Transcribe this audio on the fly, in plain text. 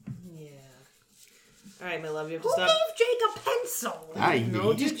All right, my love, you have to Who stop. gave Jake a pencil?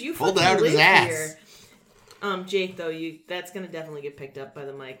 No, dude, you pulled it fucking out of his live ass. here. Jake, though, that's gonna definitely get picked up by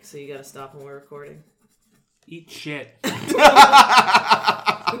the mic, so you gotta stop when we're recording. Eat shit. Can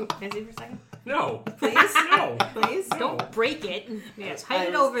I see for a second? No. Please? No. Please? No. Don't break it. Yes, hide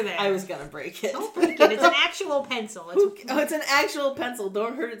it over there. I was gonna break it. Don't break it. It's an actual pencil. It's an actual pencil.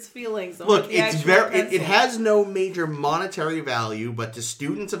 Don't hurt its feelings. Don't Look, hurt the it's actual very. pencil. It has no major monetary value, but to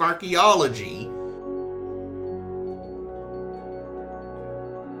students of archaeology.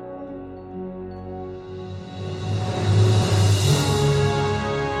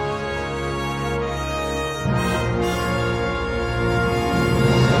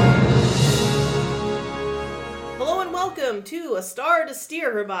 To A Star to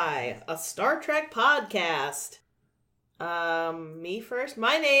Steer Her By, a Star Trek podcast. Me first.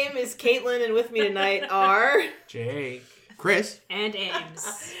 My name is Caitlin, and with me tonight are... Jake. Chris. And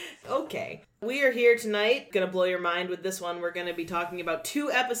Ames. Okay. We are here tonight. Gonna blow your mind with this one. We're gonna be talking about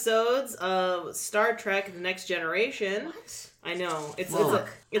 2 episodes of Star Trek The Next Generation. What? I know. It's a Look.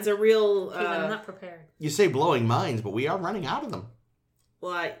 real... I'm not prepared. You say blowing minds, but we are running out of them.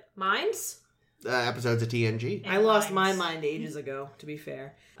 Well, Mines? Episodes of TNG. I lost my mind ages ago, to be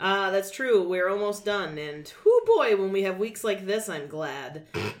fair. That's true. We're almost done. And, whoo boy, when we have weeks like this, I'm glad.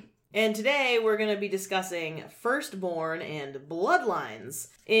 And today, we're going to be discussing Firstborn and Bloodlines.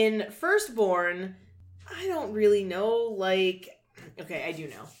 In Firstborn, I don't really know, Okay, I do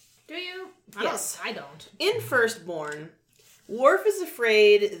know. Do you? Yes. I don't. In Firstborn, Worf is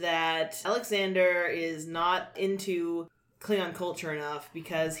afraid that Alexander is not into Klingon culture enough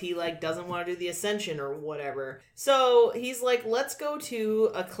because he doesn't want to do the Ascension or whatever. So he's like, let's go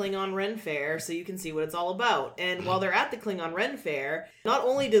to a Klingon Ren Fair so you can see what it's all about. And while they're at the Klingon Ren Fair, not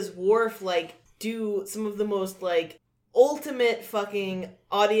only does Worf do some of the most ultimate fucking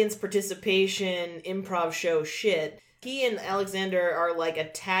audience participation improv show shit, he and Alexander are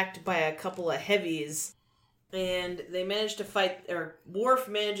attacked by a couple of heavies, and they manage to fight, or Worf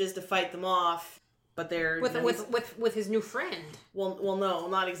manages to fight them off. But they're... With his new friend. Well, no,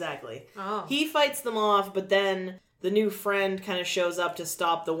 not exactly. Oh. He fights them off, but then the new friend kind of shows up to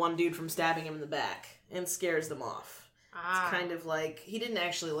stop the one dude from stabbing him in the back and scares them off. Ah. It's kind of he didn't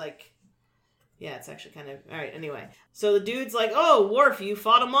actually Yeah, it's actually kind of... Alright, anyway. So the dude's like, oh, Worf, you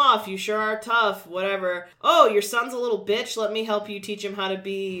fought him off. You sure are tough. Whatever. Oh, your son's a little bitch. Let me help you teach him how to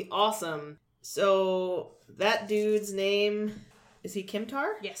be awesome. So that dude's name... Is he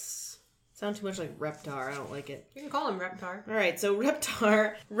Kimtar? Yes. Sound too much like Reptar. I don't like it. You can call him Reptar. All right, so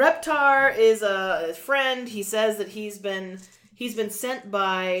Reptar is a friend. He says that he's been sent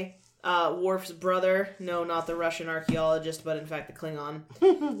by Worf's brother. No, not the Russian archaeologist, but in fact the Klingon.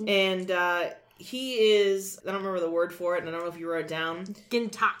 And he is, I don't remember the word for it, and I don't know if you wrote it down.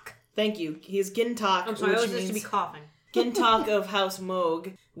 Gintak. Thank you. He's Gintak. I'm sorry, I was just to be coughing. Gintak of House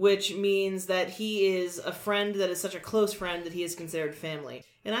Moog, which means that he is a friend that is such a close friend that he is considered family.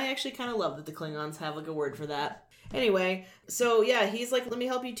 And I actually kind of love that the Klingons have a word for that. Anyway, so yeah, he's like, let me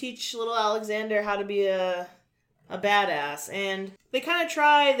help you teach little Alexander how to be a badass. And they kind of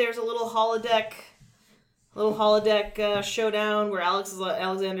try. There's a little holodeck showdown where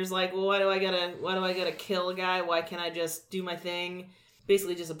Alexander's like, well, why do I gotta kill a guy? Why can't I just do my thing?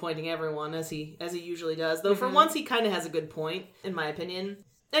 Basically disappointing everyone, as he usually does. Though for once he kind of has a good point, in my opinion.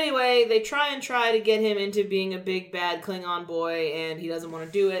 Anyway, they try to get him into being a big bad Klingon boy, and he doesn't want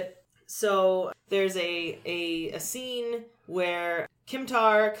to do it. So there's a scene where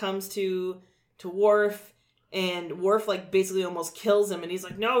Kimtar comes to Worf, and Worf basically almost kills him, and he's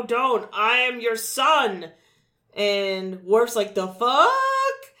like, no, don't! I am your son! And Worf's like, the fuck?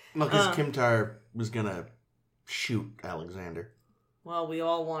 Well, because Kimtar was gonna shoot Alexander. Well, we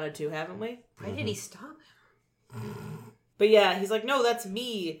all wanted to, haven't we? Why did he stop him? But yeah, he's like, no, that's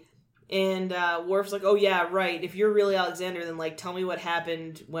me. And Worf's like, oh yeah, right. If you're really Alexander, then tell me what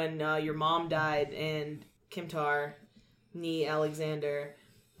happened when your mom died. And Kimtar, nee Alexander,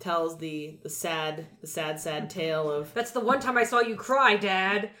 tells the sad tale of... That's the one time I saw you cry,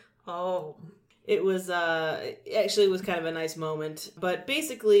 Dad. Oh. It was, actually it was kind of a nice moment. But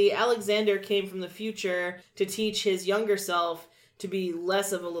basically, Alexander came from the future to teach his younger self to be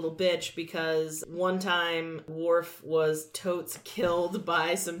less of a little bitch, because one time Worf was totes killed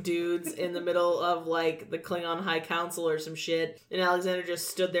by some dudes in the middle of the Klingon High Council or some shit, and Alexander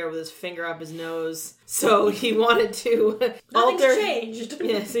just stood there with his finger up his nose. So he wanted to Nothing's changed.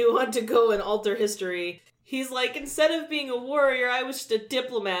 Yes, he wanted to go and alter history. He's like, instead of being a warrior, I was just a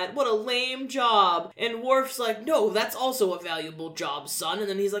diplomat. What a lame job. And Worf's like, no, that's also a valuable job, son. And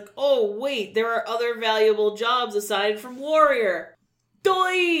then he's like, oh, wait, there are other valuable jobs aside from warrior.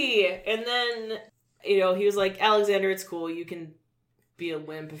 Doi! And then He was like, Alexander, it's cool. You can be a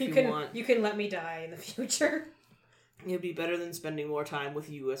wimp if you want. You can let me die in the future. It'd be better than spending more time with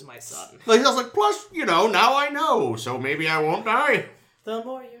you as my son. Like, I was like, plus, now I know, so maybe I won't die. The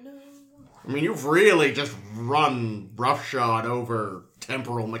more you know. I mean, you've really just run roughshod over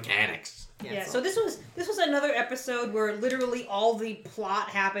temporal mechanics. Yeah, so this was another episode where literally all the plot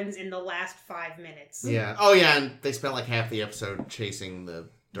happens in the last 5 minutes. Yeah. Oh, yeah, and they spent like half the episode chasing the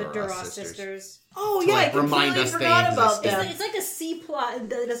Duras sisters. Oh, To, yeah, like, I completely remind us they forgot about existed. that. It's like a C plot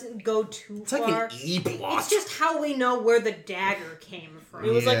that doesn't go too It's far. like an E plot. It's just how we know where the dagger came from.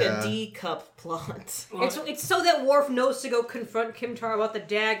 It was like Yeah. a D-cup plot. It's so that Worf knows to go confront Kimtar about the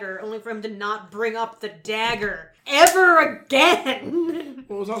dagger, only for him to not bring up the dagger ever again.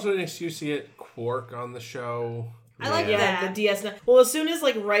 Well, it was also an excuse to get Quark on the show. I like Yeah, that. the DS9. Well, as soon as,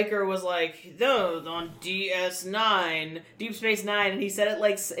 like, Riker was like, no, on DS9, Deep Space Nine, and he said it,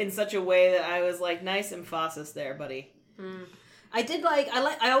 like, in such a way that I was like, nice emphasis there, buddy.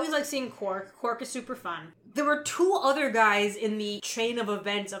 I always like seeing Quark. Quark is super fun. There were 2 other guys in the chain of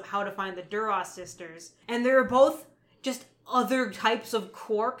events of how to find the Duras sisters, and they were both just other types of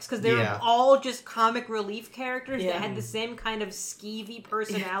Quarks, because they were all just comic relief characters that had the same kind of skeevy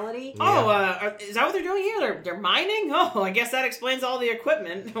personality. Oh, is that what they're doing here? They're mining? Oh, I guess that explains all the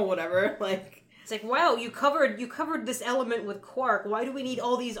equipment or whatever. Like, It's like, wow, you covered this element with Quark. Why do we need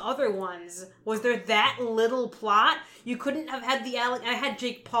all these other ones? Was there that little plot? You couldn't have had I had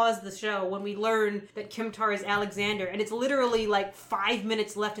Jake pause the show when we learned that Kimtar is Alexander, and it's literally like 5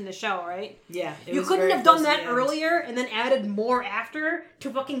 minutes left in the show, right? yeah. You couldn't have done that earlier and then added more after to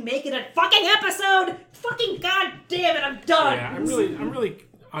fucking make it a fucking episode. Fucking goddamn it, I'm done. Yeah, I'm really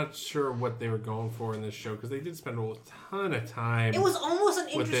unsure what they were going for in this show because they did spend a ton of time. It was almost an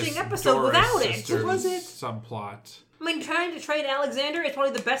with interesting this episode Doris without it. sisters Was it? subplot? I mean, trying to trade Alexander is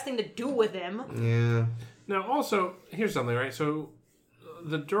probably the best thing to do with him. Yeah. Now, also, here's something, right? So,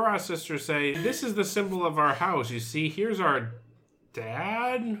 the Duras sisters say, this is the symbol of our house. You see, here's our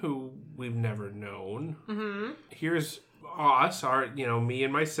dad, who we've never known. Mm-hmm. Here's us, me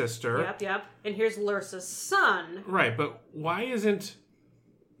and my sister. Yep. And here's Lursa's son. Right, but why isn't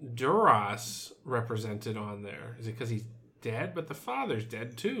Duras represented on there? Is it because he's dead? But the father's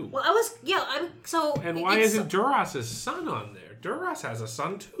dead, too. Well, And why isn't Duras' son on there? Duras has a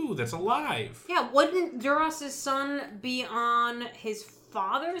son, too, that's alive. Yeah, wouldn't Duras' son be on his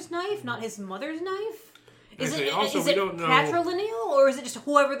father's knife, not his mother's knife? Is Actually, it also, we don't know. patrilineal, or is it just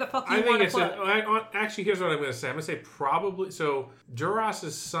whoever the fuck you I want think to it's put? actually, here's what I'm going to say. I'm going to say probably. So,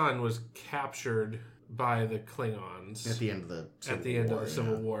 Duras' son was captured by the Klingons At the end of the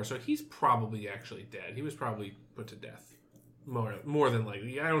Civil War. So he's probably actually dead. He was probably put to death. More than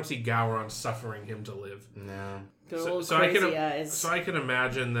likely. I don't see Gowron suffering him to live. No. So I can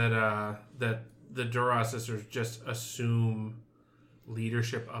imagine that the Duras sisters just assume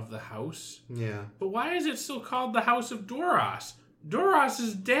leadership of the house. Yeah. But why is it still called the House of Duras? Duras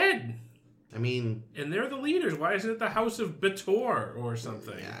is dead. I mean... And they're the leaders. Why isn't it the House of Bator or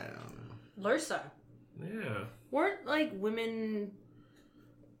something? Yeah, I don't know. Lursa. Yeah. Weren't, like, women...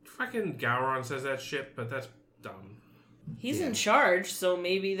 Fucking Gowron says that shit, but that's dumb. He's in charge, so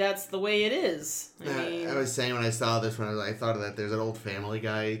maybe that's the way it is. I was saying when I saw this one, I thought of that there's an old Family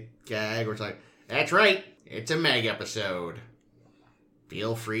Guy gag where it's like, that's right, it's a Meg episode.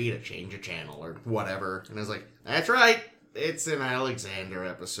 Feel free to change a channel or whatever. And I was like, that's right, it's an Alexander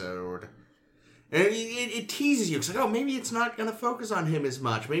episode. And it teases you. It's like, oh, maybe it's not going to focus on him as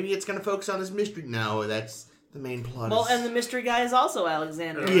much. Maybe it's going to focus on his mystery. No, that's the main plot. Well, and the mystery guy is also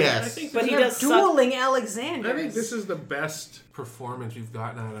Alexander. Yes. I think But he They're does dueling Alexander. I think this is the best performance we've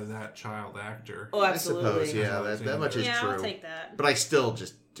gotten out of that child actor. Oh, absolutely. I suppose, yeah, that much is true. I'll take that. But I still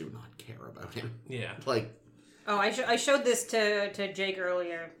just do not care about him. Yeah. Like... Oh, I showed this to Jake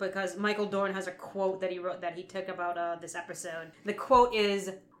earlier because Michael Dorn has a quote that he wrote that he took about this episode. The quote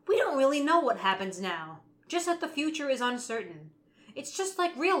is, "We don't really know what happens now. Just that the future is uncertain. It's just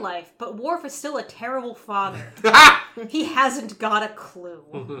like real life, but Worf is still a terrible father. He hasn't got a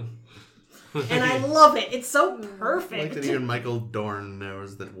clue." And I love it. It's so perfect. I like that even Michael Dorn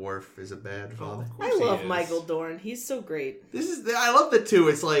knows that Worf is a bad father. I love Michael Dorn. He's so great. I love that too.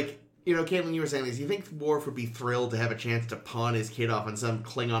 It's like, Caitlin, you were saying this. You think Worf would be thrilled to have a chance to pawn his kid off on some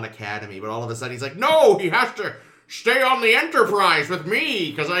Klingon academy, but all of a sudden he's like, no, he has to stay on the Enterprise with me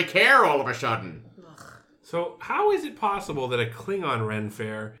because I care all of a sudden. So how is it possible that a Klingon Ren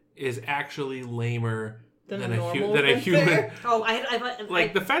Fair is actually lamer than a human? Oh,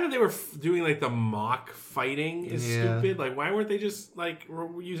 Like, the fact that they were doing, like, the mock fighting is stupid. Like, why weren't they just, like,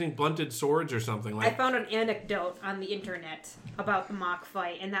 using blunted swords or something? I found an anecdote on the internet about the mock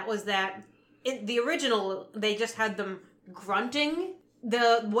fight, and that was that in the original, they just had them grunting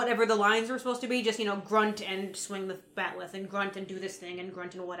whatever the lines were supposed to be, just, grunt and swing the batleth, and grunt and do this thing, and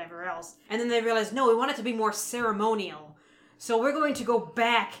grunt and whatever else. And then they realized, no, we want it to be more ceremonial. So we're going to go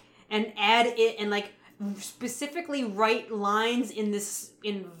back and add it and, specifically write lines in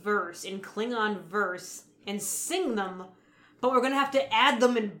Klingon verse, and sing them, but we're going to have to add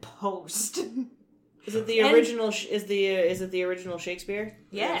them in post. Is it the original? Is it the original Shakespeare?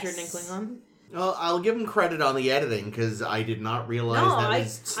 Yes. Written in Klingon. Well, I'll give him credit on the editing, because I did not realize that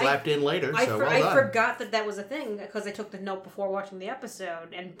was slapped in later, so well done. I forgot that was a thing, because I took the note before watching the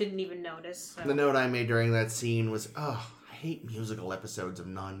episode, and didn't even notice. So. The note I made during that scene was, I hate musical episodes of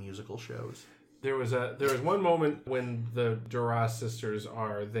non-musical shows. There was one moment when the Duras sisters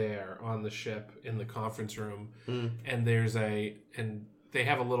are there on the ship in the conference room, and they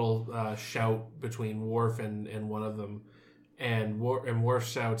have a little shout between Worf and one of them. And Worf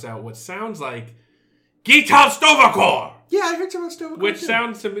shouts out what sounds like "Gital Stovakor!" Yeah, I heard about Stovakor. Which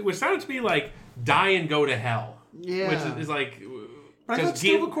sounded to me like "Die and go to hell." Yeah, which is like. But I thought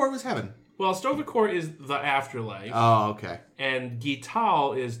Stovakor was heaven. Well, Stovakor is the afterlife. Oh, okay. And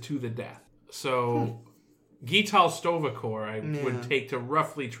Gital is to the death. So, Gital Stovakor I would take to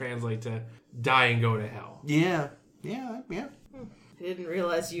roughly translate to "die and go to hell." Yeah. I didn't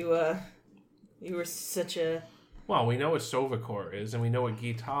realize you were such a. Well, we know what Stovakor is, and we know what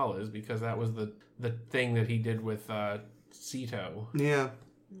Gital is, because that was the thing that he did with Sito. Yeah.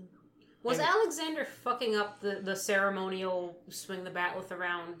 Was Alexander fucking up the ceremonial swing the batleth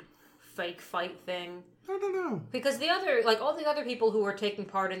around fake fight thing? I don't know. Because all the other people who were taking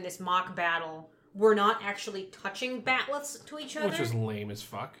part in this mock battle were not actually touching batleths to each other. Which is lame as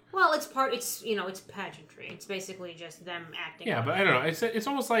fuck. Well, it's pageantry. It's basically just them acting. Yeah, but I don't know. It's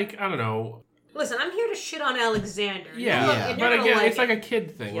almost like, I don't know. Listen, I'm here to shit on Alexander. Yeah. But again, it's like a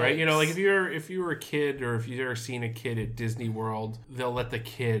kid thing, right? Yikes. Like if you were a kid, or if you've ever seen a kid at Disney World, they'll let the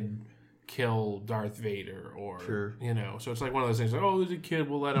kid kill Darth Vader, or so it's like one of those things like, there's a kid,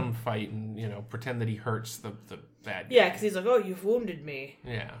 we'll let him fight and pretend that he hurts the bad guy. Yeah, because he's like, you've wounded me.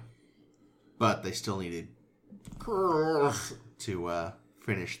 Yeah. But they still needed to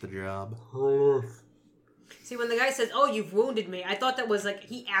finish the job. See, when the guy says, you've wounded me, I thought that was like,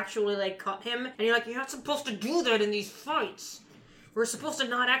 he actually cut him, and you're like, you're not supposed to do that in these fights. We're supposed to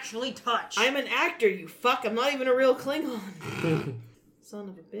not actually touch. I'm an actor, you fuck. I'm not even a real Klingon. Son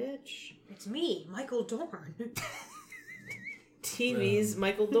of a bitch. It's me, Michael Dorn. TV's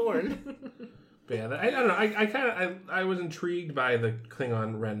Michael Dorn. But yeah, I don't know. I was intrigued by the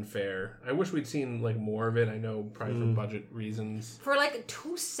Klingon Ren Fair. I wish we'd seen more of it. I know probably for budget reasons. For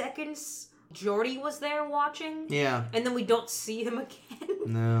 2 seconds, Geordi was there watching. Yeah. And then we don't see him again.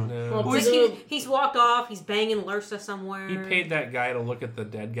 No. Well, he's walked off. He's banging Lursa somewhere. He paid that guy to look at the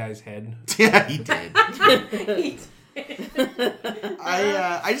dead guy's head. Yeah, he did. He did.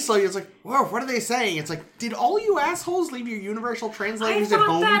 I just saw you. It's like, whoa, what are they saying? It's like, did all you assholes leave your universal translators I at thought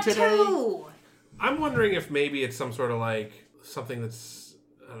home that today? Too. I'm wondering if maybe it's some sort of something that's,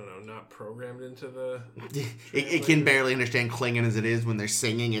 I don't know, not programmed into the... It can barely understand Klingon as it is when they're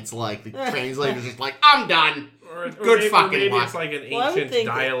singing. It's like the translator's just like, I'm done. Good fucking maybe luck. it's like an ancient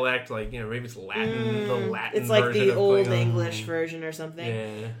dialect, maybe it's Latin, the Latin it's like version the of old Klingon. English version or something.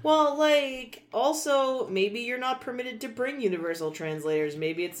 Yeah. Well, also, maybe you're not permitted to bring universal translators.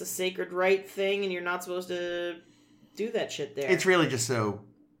 Maybe it's a sacred right thing and you're not supposed to do that shit there. It's really just so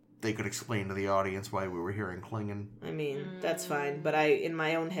they could explain to the audience why we were hearing Klingon. I mean, that's fine. But in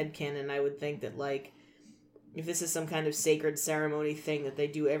my own headcanon, I would think that, if this is some kind of sacred ceremony thing that they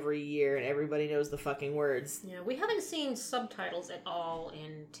do every year and everybody knows the fucking words. Yeah, we haven't seen subtitles at all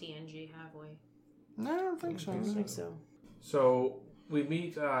in TNG, have we? No, I don't think so. I don't think so. So we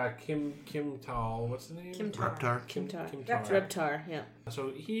meet Kim Tal. What's the name? Kim Tar. Reptar. Kim Tar. Reptar. Reptar, yeah.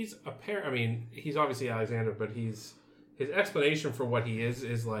 So he's he's obviously Alexander, but his explanation for what he is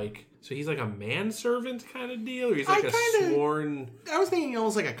so he's like a manservant kind of deal, or he's like sworn. I was thinking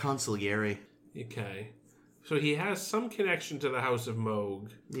almost like a consigliere. Okay. So he has some connection to the House of Moog.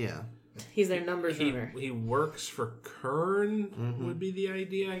 Yeah. He's their numbers runner. He works for Kern, would be the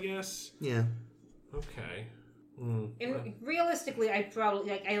idea, I guess. Yeah. Okay. And realistically, I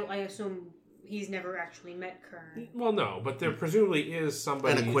assume he's never actually met Kern. Well, no, but there presumably is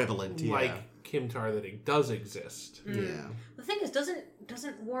somebody An equivalent, like Kim Tar that it does exist. Yeah. The thing is,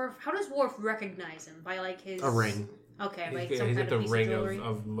 doesn't Worf? How does Worf recognize him? By his a ring? Okay, He's some kind at the of piece ring of jewelry.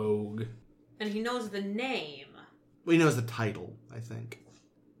 of Moog. And he knows the name. Well, he knows the title, I think.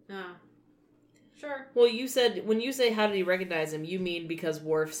 Oh. Sure. Well, when you say how did he recognize him, you mean because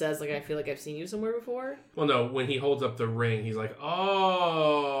Worf says, I feel like I've seen you somewhere before? Well, no, when he holds up the ring, he's like,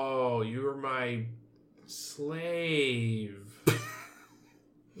 oh, you were my my slave.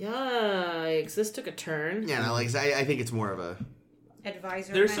 Yikes! This took a turn. Yeah, no, like I think it's more of a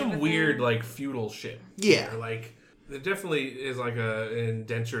Advisor. There's kind of some a weird, thing. like, feudal shit. Yeah. There. Like, there definitely is, like, an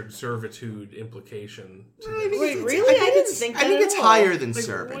indentured servitude implication to this. Wait, really? I didn't think that I think at it's all. higher than Like,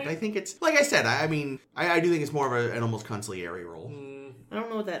 servant. what? I think it's like I said. I mean, I do think it's more of an almost consigliere role. I don't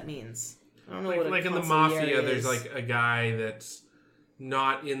know what that means. I don't know Like, what a like in the consigliere mafia, there's is. like a guy that's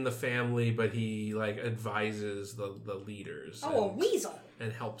not in the family, but he like advises the leaders. Oh, a weasel.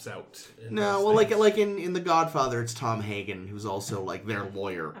 And helps out. in No, those well, things. like in The Godfather, it's Tom Hagen who's also like their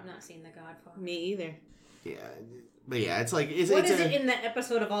lawyer. I've not seen The Godfather. Me either. Yeah, but yeah, it's like What is it in that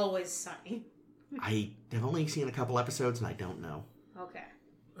episode of Always Sunny? I have only seen a couple episodes and I don't know. Okay.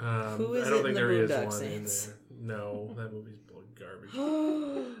 Who is I don't it think in the there is Boondock one Saints? in there. No, that movie's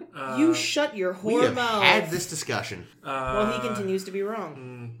garbage. You shut your We whore have mouth. had this discussion. Well, he continues to be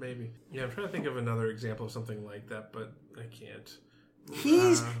wrong. Maybe. Yeah, I'm trying to think of another example of something like that, but I can't.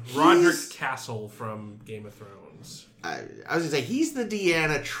 he's Roderick Castle from Game of Thrones. I was gonna say he's the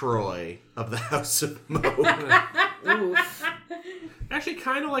Deanna Troy of the House of Mo. Oof. Actually,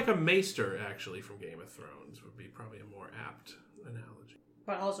 kind of like a maester, actually, from Game of Thrones would be probably a more apt analogy.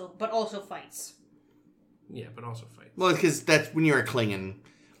 But also fights. Yeah, but also fights. Well, because that's when you're a Klingon.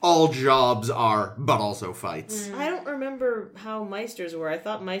 All jobs are, but also fights. I don't remember how Meisters were. I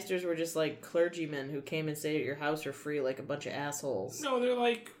thought Meisters were just like clergymen who came and stayed at your house for free like a bunch of assholes. No, they're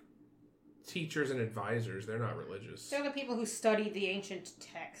like teachers and advisors. They're not religious. They're the people who study the ancient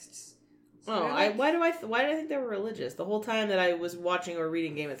texts. So Oh, they're why did I think they were religious? The whole time that I was watching or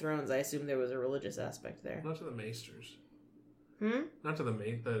reading Game of Thrones, I assumed there was a religious aspect there. Not to the maesters. Not to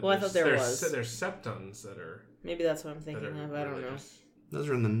the Well, I thought there was. There's septons that are. Maybe that's what I'm thinking that are of. I don't religious. Those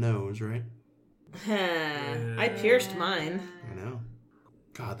are in the nose, right? know. I pierced mine. I know.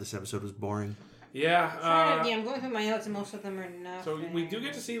 God, this episode was boring. Yeah. yeah, I'm going through my notes and most of them are not. So we do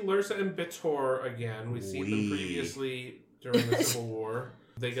get to see Lursa and Bitor again. We've seen them previously during the Civil War.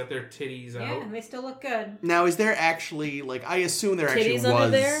 They got their titties out. Yeah, they still look good. Now, is there actually, like, I assume there actually Titties under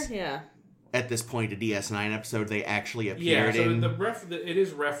was, there? Yeah. at this point, a DS9 episode they actually Yeah, appeared so in? it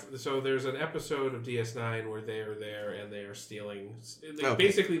is so there's an episode of DS9 where they are there and they are stealing. Okay.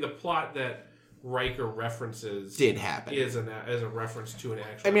 Basically, the plot that Riker references Did happen. is a reference to an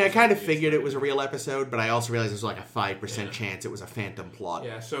actual. I mean, I episode kind of DS9. figured it was a real episode, but I also realized there's like a 5% chance it was a phantom plot.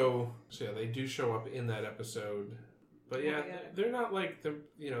 Yeah, so yeah, they do show up in that episode, but yeah, they're not like they're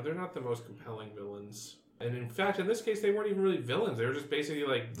not the most compelling villains. And in fact, in this case, they weren't even really villains. They were just basically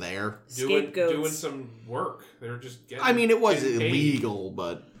like There. Scapegoats. doing some work. They were just getting. I mean, it was getting paid. illegal,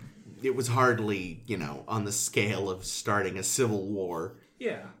 but it was hardly, on the scale of starting a civil war.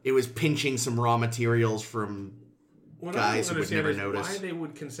 Yeah. It was pinching some raw materials from What guys I who don't would never understand is notice. why they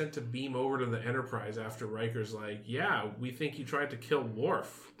would consent to beam over to the Enterprise after Riker's like, yeah, we think you tried to kill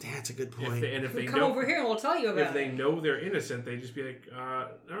Worf. That's a good point. If they Come know, over here and we'll tell you about if they it. know they're innocent, they just be like,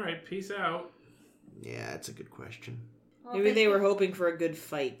 all right, peace out. Yeah, that's a good question. Well, Maybe they were hoping for a good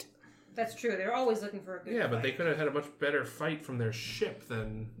fight. That's true. They're always looking for a good Yeah, but fight. they could have had a much better fight from their ship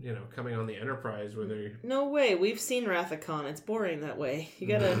than, coming on the Enterprise where they... No way. We've seen Wrath of Khan. It's boring that way. You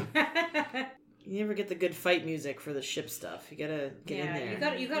gotta... You never get the good fight music for the ship stuff. You gotta get in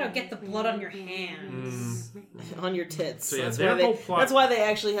there. you gotta get the blood on your hands. On your tits. So, yeah, that's, their why whole plot- that's why they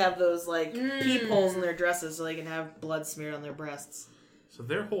actually have those, like, peepholes in their dresses so they can have blood smeared on their breasts. So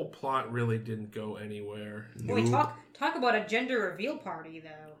their whole plot really didn't go anywhere. Boy, talk about a gender reveal party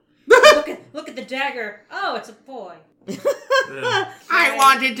though. look at the dagger. Oh, it's a boy. I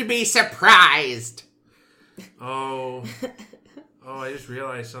wanted to be surprised. Oh, I just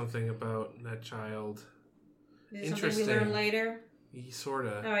realized something about that child. Is it something we Interesting. learn later?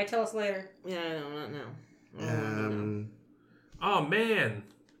 Sorta. All right, tell us later. Yeah, I know, not now. Oh, man.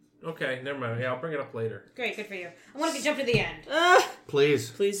 Okay, never mind. Yeah, I'll bring it up later. Great, good for you. I want to jump to the end. Please.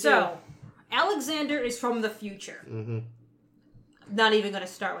 Please So, Alexander is from the future. Mm-hmm. Not even going to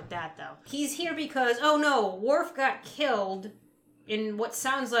start with that, though. He's here because, oh no, Worf got killed in what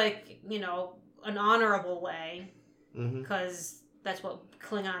sounds like, an honorable way. Because that's what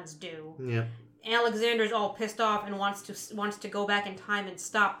Klingons do. Yeah. Alexander's all pissed off and wants to go back in time and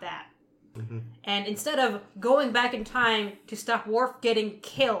stop that. And instead of going back in time to stop Worf getting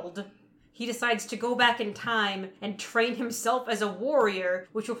killed, he decides to go back in time and train himself as a warrior,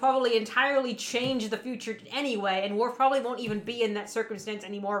 which will probably entirely change the future anyway, and Worf probably won't even be in that circumstance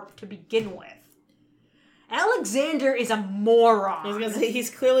anymore to begin with. Alexander is a moron. I was gonna say, he's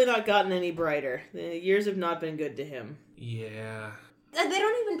clearly not gotten any brighter. The years have not been good to him. Yeah. They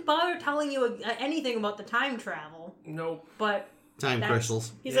don't even bother telling you anything about the time travel. Nope. But Time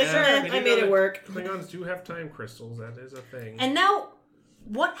crystals. He's like, I made it work. Klingons do have time crystals. That is a thing. And now,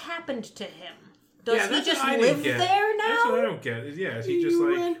 what happened to him? Does he that's just what I live didn't get. there now? That's what I don't get. Yeah, is he just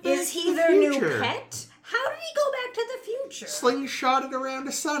like... Is he their new pet? How did he go back to the future? Slingshotted around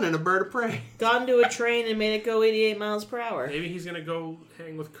a sun and a bird of prey. Got into a train and made it go 88 miles per hour. Maybe he's going to go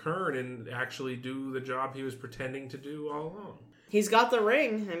hang with Kern and actually do the job he was pretending to do all along. He's got the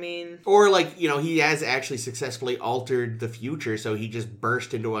ring. I mean... Or, like, he has actually successfully altered the future, so he just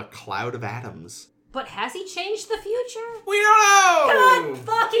burst into a cloud of atoms. But has he changed the future? We don't know! God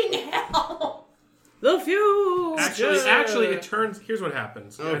fucking hell! The future! Actually, it turns... Here's what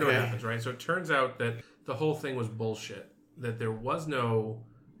happens. I know what Okay. happens, right? So it turns out that the whole thing was bullshit. That there was no...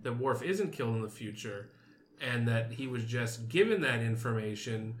 That Worf isn't killed in the future, and that he was just given that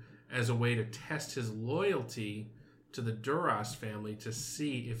information as a way to test his loyalty to the Duras family to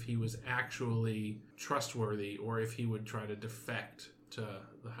see if he was actually trustworthy or if he would try to defect to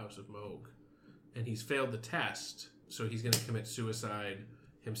the House of Moog. And he's failed the test, so he's going to commit suicide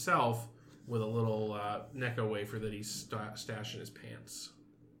himself with a little Necco wafer that he's stashed in his pants.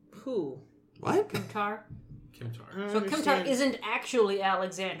 Who? What? Kimtar? Kimtar. So Kimtar isn't actually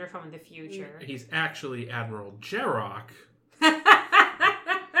Alexander from the future. He's actually Admiral Jarok.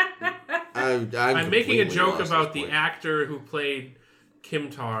 I'm making a joke about the actor who played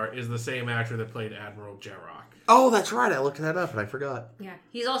Kimtar is the same actor that played Admiral Jarok. Oh, that's right. I looked that up and I forgot. Yeah,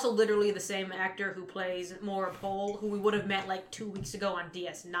 he's also literally the same actor who plays Maura Pole, who we would have met like 2 weeks ago on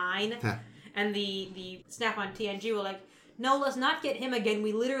DS9. Huh. And the snap on TNG were like, no, let's not get him again.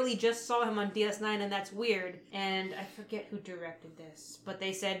 We literally just saw him on DS9 and that's weird. And I forget who directed this, but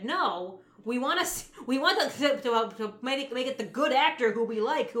they said, no, we want to make it the good actor who we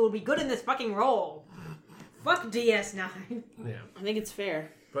like, who will be good in this fucking role. Fuck DS9. Yeah. I think it's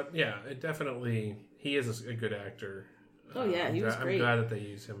fair. But yeah, it definitely... He is a good actor. Oh, yeah, he was great. I'm glad that they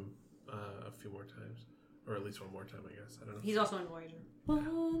use him a few more times. Or at least one more time, I guess. I don't know. He's also in Voyager.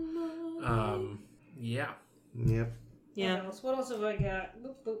 Yeah. Yep. Yeah. What else have I got?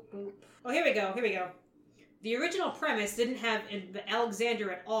 Boop, boop, boop. Oh, here we go. The original premise didn't have the Alexander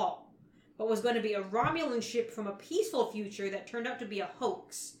at all, but was going to be a Romulan ship from a peaceful future that turned out to be a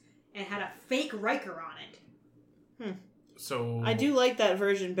hoax and had a fake Riker on it. So I do like that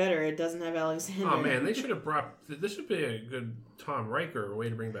version better. It doesn't have Alexander. Oh man, they should have brought... This would be a good Tom Riker, a way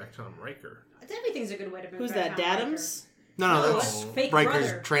to bring back Tom Riker. Everything's a good way to bring Who's back that, Tom Dadams? No, that's that's fake Riker's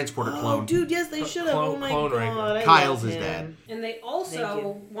brother. transporter Oh, clone. dude, yes, they should have. Oh my Clone Riker. god. I Kyle's love his him. dad. And they Thank also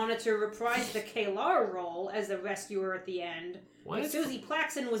you. wanted to reprise the Kaylar role as the rescuer at the end. What? But Susie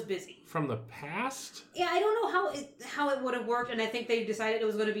Plaxton was busy. From the past? Yeah, I don't know how it would have worked, and I think they decided it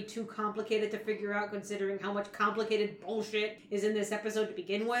was going to be too complicated to figure out, considering how much complicated bullshit is in this episode to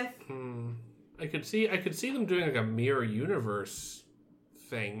begin with. I could see them doing like a mirror universe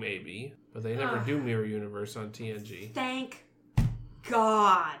thing, maybe, but they never do mirror universe on TNG. Thank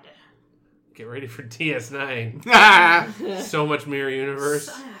God. Get ready for DS9. So much mirror universe,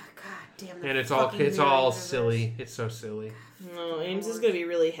 God damn it. and it's all silly. It's so silly. No, Ames is going to be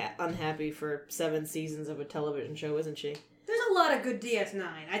really unhappy for 7 seasons of a television show, isn't she? There's a lot of good DS9.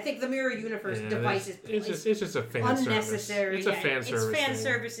 I think the Mirror Universe device is It's just a fan unnecessary. service. It's a fan service. It's fan thing.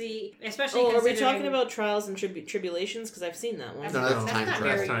 servicey, especially. Oh, are we considering... talking about Trials and Tribulations? Because I've seen that one. No, that's That's time not travel.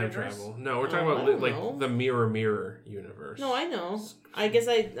 Mirror That's time Universe. travel. No, we're talking I about don't like know. the mirror universe. No, I know. I guess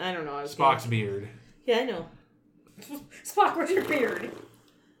I don't know. I was Spock's beard. Yeah, I know. Spock, where's your beard?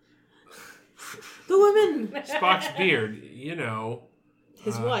 The women! Spock's beard, you know.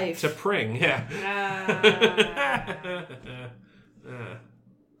 His wife. To Pring, yeah.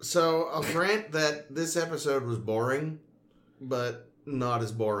 So I'll grant that this episode was boring, but not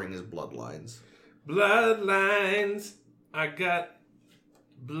as boring as Bloodlines. Bloodlines. I got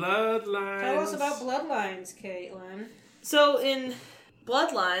bloodlines. Tell us about Bloodlines, Caitlin. So in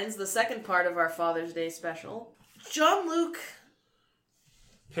Bloodlines, the second part of our Father's Day special, Jean-Luc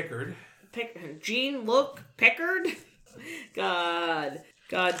Pickard. Jean-Luc Pickard? God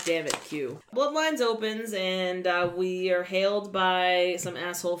damn it, Q. Bloodlines opens, and we are hailed by some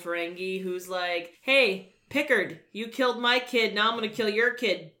asshole Ferengi who's like, hey, Pickard, you killed my kid, now I'm gonna kill your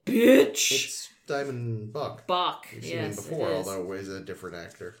kid, bitch! It's Diamond Buck. Bach. We've seen him Yes, before, it is. although he's a different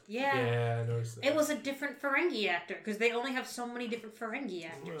actor. Yeah. I noticed that. It was a different Ferengi actor, because they only have so many different Ferengi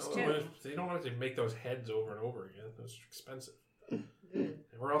actors, too. They don't want to make those heads over and over again. Those are expensive.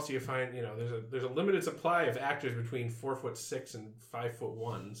 Where else do you find, there's a limited supply of actors between 4'6" and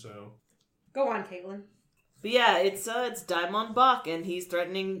 5'1", so. Go on, Caitlin. But yeah, it's Daimon Bach, and he's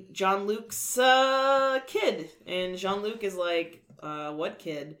threatening Jean-Luc's kid. And Jean-Luc is like, what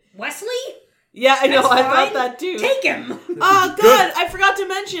kid? Wesley? Yeah, I know. That's I fine. thought that too. Take him. Oh, God, I forgot to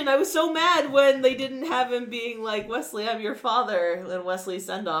mention, I was so mad when they didn't have him being like, Wesley, I'm your father, in Wesley's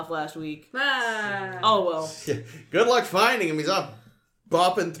send-off last week. Oh, well. Good luck finding him. He's off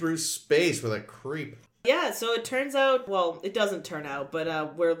bopping through space with a creep. Yeah, so it turns out, well, it doesn't turn out,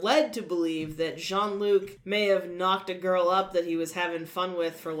 but we're led to believe that Jean-Luc may have knocked a girl up that he was having fun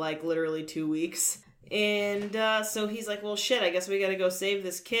with for, like, literally 2 weeks. And so he's like, well, shit, I guess we gotta go save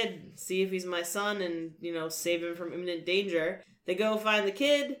this kid, see if he's my son, and, you know, save him from imminent danger. They go find the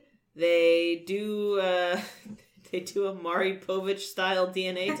kid. They do a Maury Povich-style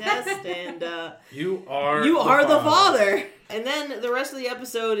DNA test, and You are the father. And then the rest of the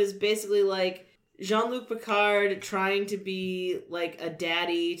episode is basically like Jean-Luc Picard trying to be like a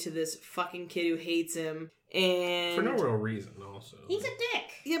daddy to this fucking kid who hates him. And for no real reason, also. He's a dick.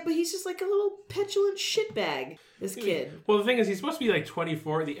 Yeah, but he's just like a little petulant shitbag, this kid. Well, the thing is, he's supposed to be like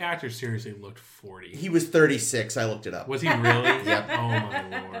 24. The actor seriously looked 40. He was 36. I looked it up. Was he really? Yep. Oh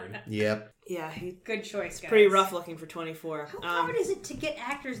my lord. Yep. Yeah, he's Good choice, guys. pretty rough looking for 24. How hard is it to get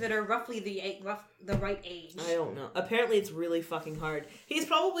actors that are roughly the right age? I don't know. Apparently it's really fucking hard. He's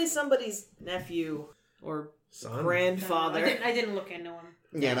probably somebody's nephew or Son? grandfather. I didn't look into him.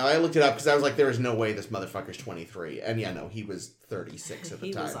 Yeah, no, I looked it up because I was like, there is no way this motherfucker's 23. And yeah, no, he was 36 at the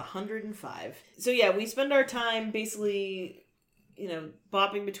He time. was 105. So yeah, we spend our time basically, you know,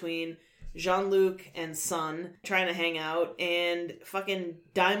 bopping between Jean-Luc and Son, trying to hang out, and fucking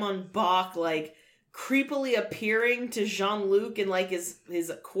Daimon Bach, like, creepily appearing to Jean-Luc in, like, his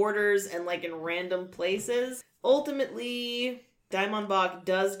quarters and, like, in random places. Ultimately, Daimon Bach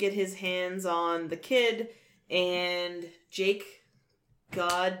does get his hands on the kid, and Jake,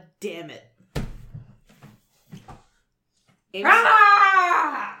 god damn it.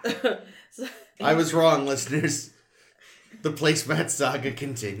 I was wrong, listeners. The placemat saga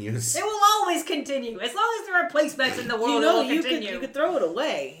continues. It will always continue. As long as there are placemats in the world, You know, it will you continue. could throw it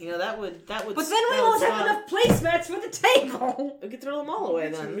away. You know, that would. But then we that won't would have stop. enough placemats for the table. We could throw them all away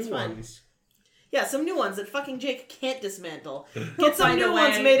then. It's fine. Yeah, some new ones that fucking Jake can't dismantle. Get some Find new a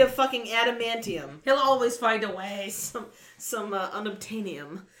ones way. made of fucking adamantium. He'll always find a way. Some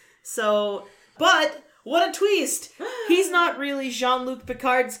unobtainium. So, but what a twist! He's not really Jean-Luc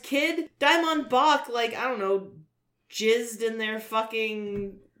Picard's kid. Daimon Bach, like, I don't know, jizzed in their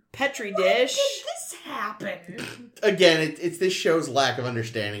fucking Petri dish. When did this happen? Again, it's this show's lack of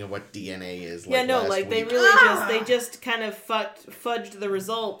understanding of what DNA is. Yeah, no, last like, they week. really just kind of fudged the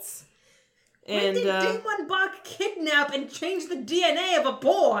results. When And, did Damon Bach kidnap and change the DNA of a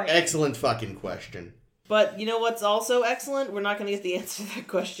boy? Excellent fucking question. but you know what's also excellent? We're not going to get the answer to that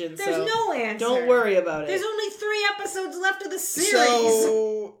question, There's so no answer. don't worry about it. There's only 3 episodes left of the series.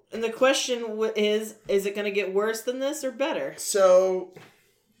 So, And the question is it going to get worse than this or better? so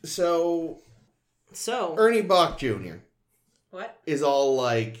So, Ernie Bach Jr. What? is all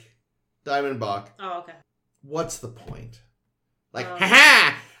like, Diamond Bach, Oh, okay. what's the point? Like, Oh.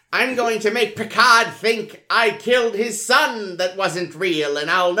 haha! I'm going to make Picard think I killed his son that wasn't real, and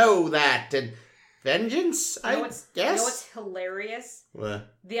I'll know that. And vengeance, You know I what's guess? hilarious?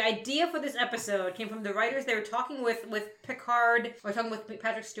 What? The idea for this episode came from the writers. They were talking with Picard, or talking with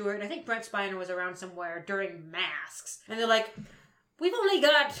Patrick Stewart, and I think Brent Spiner was around somewhere during Masks. And they're like, we've only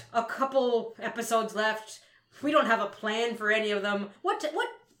got a couple episodes left. We don't have a plan for any of them. What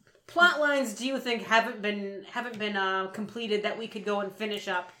plot lines do you think haven't been completed that we could go and finish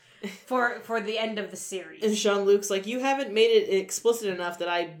up for the end of the series? and Jean-Luc's like, you haven't made it explicit enough that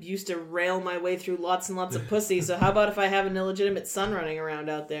I used to rail my way through lots and lots of pussy, so how about if I have an illegitimate son running around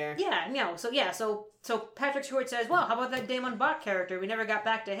out there? Yeah, no. So Patrick Stewart says, well, how about that Damon Bach character? We never got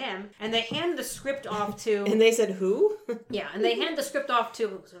back to him. And they hand the script off to... And they said, who? yeah, and they hand the script off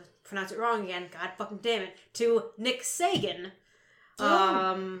to... pronounce it wrong again. God fucking damn it. To Nick Sagan.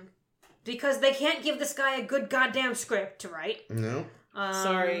 Because they can't give this guy a good goddamn script to write. No.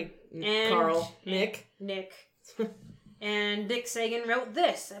 Sorry, and- Carl. Nick. And Nick Sagan wrote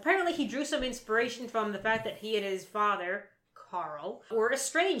this. Apparently he drew some inspiration from the fact that he and his father, Carl, were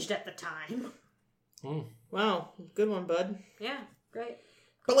estranged at the time. Wow, good one, bud. Yeah, great.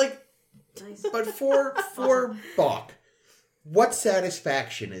 But like, Nice. but for Bach, what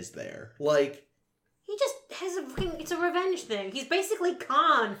satisfaction is there? Like, He just has it's a revenge thing. He's basically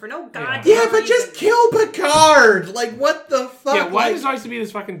Khan for no goddamn yeah, but just reason. kill Picard! Like, what the fuck? Yeah, why like, does it always to be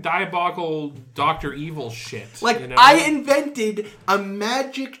this fucking diabolical Dr. Evil shit? Like, you know? I invented a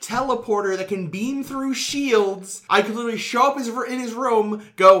magic teleporter that can beam through shields. I could literally show up in his room,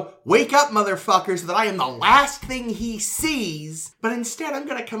 go, wake up, motherfucker, so that I am the last thing he sees. But instead, I'm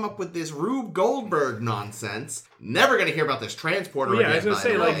gonna come up with this Rube Goldberg nonsense. never going to hear about this transporter Yeah, again. I was going to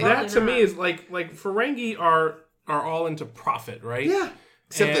say, by the like, way. that to me is like Ferengi are all into profit, right? Yeah.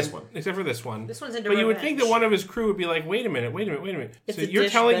 Except And- this one. Except for this one. This one's into But you would think that revenge. one of his crew would be like, wait a minute. It's So a you're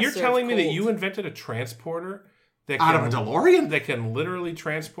dish telling best me served that cold. you invented a transporter that Out of a DeLorean? that can literally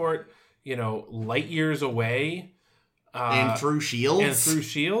transport, light years away And through shields? and through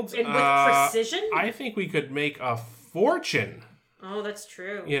shields? And with precision? I think we could make a fortune. Oh, that's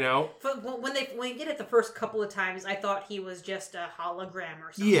true. But When you get it the first couple of times, I thought he was just a hologram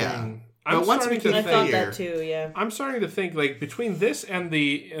or something. Yeah. I'm But once we starting to get I thought there- that too, yeah. I'm starting to think, like, between this and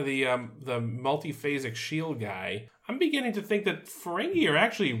the multiphasic shield guy, I'm beginning to think that Ferengi are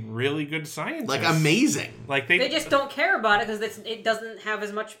actually really good scientists. Like, amazing. Like They just don't care about it because it doesn't have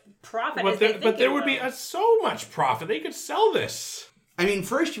as much profit as they think there would be so much profit. They could sell this. I mean,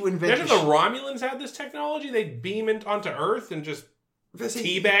 first you invent... Imagine the Romulans had this technology. They'd beam it onto Earth and just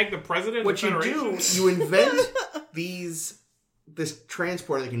teabag the president. What of the you do, Federation. you invent this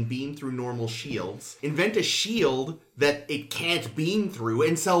transporter that can beam through normal shields. Invent a shield that it can't beam through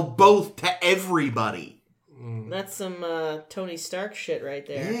and sell both to everybody. That's some Tony Stark shit right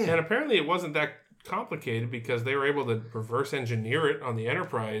there. And apparently it wasn't that complicated because they were able to reverse engineer it on the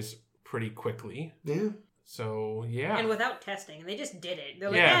Enterprise pretty quickly. Yeah. So, yeah. And without testing. They just did it. They're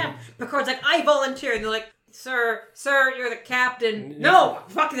like, Yeah. Picard's like, I volunteer. And they're like, Sir, you're the captain. No,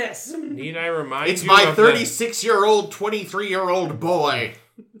 fuck this. Need I remind It's you my of the- 36-year-old, 23-year-old boy.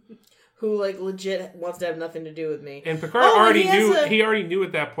 Who, like, legit wants to have nothing to do with me. And Picard Oh, already he has knew. a- He already knew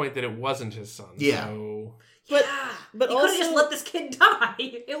at that point that it wasn't his son. Yeah. So But, But but he could have also... just let this kid die.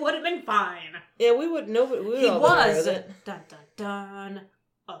 It would have been fine. Yeah, we would know, but we would He all be aware was, of it. dun dun dun,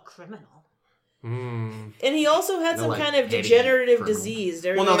 a criminal. And he also had No, some like, kind of petty degenerative criminal. disease.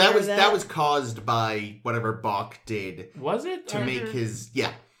 Well, no, that was caused by whatever Bach did was it? to make his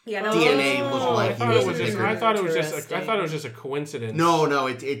Yeah, that DNA was, look Oh, like I he thought was it was just. bigger. I thought it was just. I Interesting. thought it was just a coincidence. No,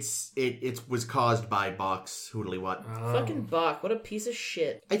 it was caused by Bach's hoodly what. Fucking Bach, what a piece of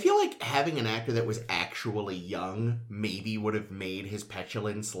shit. I feel like having an actor that was actually young maybe would have made his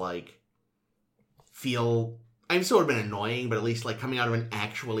petulance feel. I'm sure it would have been annoying, but at least coming out of an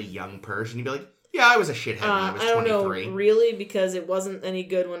actually young person, you'd be like, yeah, I was a shithead when I was I don't 23. know, really, because it wasn't any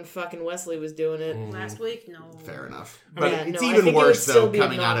good when fucking Wesley was doing it. last week. No. Fair enough. I But mean, it's no, I even think it would worse, still though, be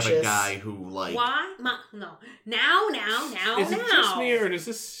coming out of a obnoxious. guy who, Why? No. Now. Is it just me, or does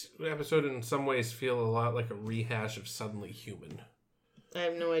this episode in some ways feel a lot like a rehash of Suddenly Human? I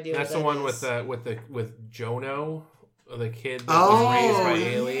have no idea That's what the one is. with Jono, the kid that Oh, was raised by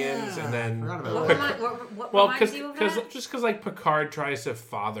yeah. aliens, and then Forgot about What, that. what well, reminds you of that? because Picard tries to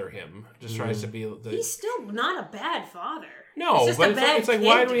father him, just tries to be the He's still not a bad father. no, He's just but a bad it's like kid.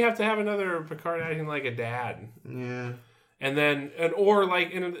 why do we have to have another Picard acting like a dad? Yeah. And then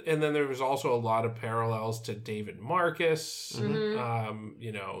then there was also a lot of parallels to David Marcus. Again,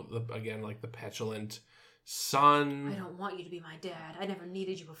 like the petulant son. I don't want you to be my dad. I never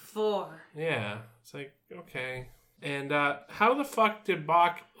needed you before. Yeah, it's like okay. And how the fuck did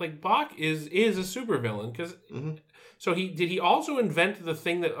Bach? Bach is a supervillain because so he also invent the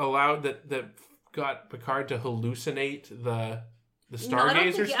thing that allowed that got Picard to hallucinate the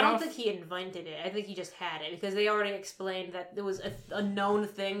Stargazer stuff. I don't think he invented it. I think he just had it because they already explained that there was a known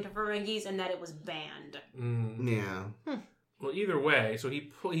thing to Ferengis and that it was banned. Yeah. Well, either way, so he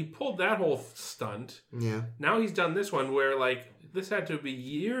pulled that whole stunt. Yeah. Now he's done this one where this had to be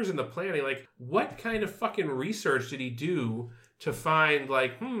years in the planning. What kind of fucking research did he do to find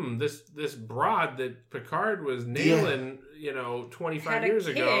this broad that Picard was nailing 25 Had a years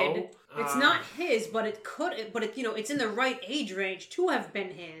kid. ago? It's not his, but it's in the right age range to have been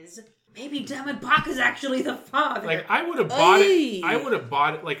his. Maybe Damon Bach is actually the father. I would have bought Aye. it. I would have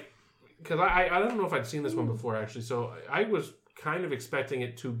bought it because I don't know if I'd seen this one before actually. So I was kind of expecting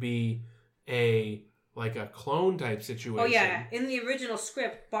it to be a clone type situation. Oh yeah, in the original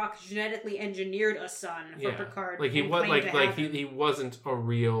script, Bach genetically engineered a son for Picard. He and was claimed to have him. he wasn't a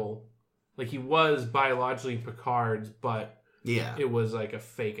real he was biologically Picard's, but Yeah. it was a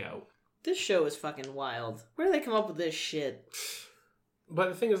fake out. This show is fucking wild. Where do they come up with this shit? But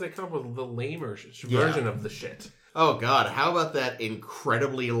the thing is, they come up with the lamer version of the shit. Oh god, how about that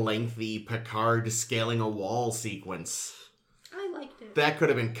incredibly lengthy Picard scaling a wall sequence? I liked it. That could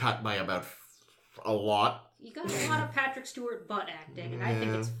have been cut by about a lot. You got a lot of Patrick Stewart butt acting, and I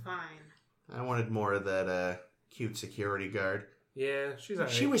think it's fine. I wanted more of that cute security guard. Yeah, she's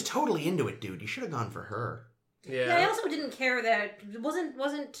alright. She was totally into it, dude. You should have gone for her. Yeah, I also didn't care that wasn't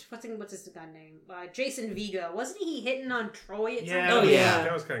what's his guy's name? Jason Vigo. Wasn't he hitting on Troy at some Yeah, point? Oh, yeah.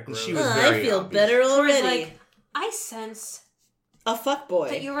 that was kind of gross. She was I very feel upbeat. better Troy's already. like, I sense A fuckboy.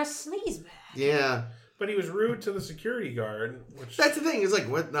 that you're a sleazebag. Yeah. But he was rude to the security guard. Which... That's the thing. It's like,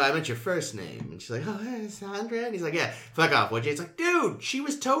 what? No, I meant your first name. And she's like, oh, hey, Sandra. And he's like, yeah, fuck off, would you? It's like, dude, she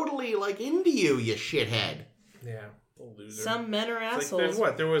was totally, like, into you, you shithead. Yeah, loser. Some men are assholes. Like, there's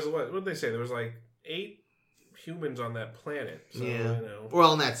what? There was, what did they say? There was, like, 8 humans on that planet. So, yeah. you know.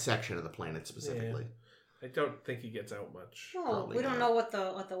 Well, in that section of the planet, specifically. Yeah. I don't think he gets out much. Well, Probably we don't not.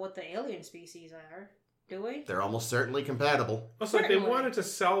 know what the alien species are, do we? They're almost certainly compatible. Also, like, they Certainly. wanted to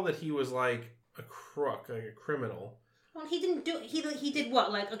sell that he was, like, a crook, like a criminal. Well, he didn't do. He did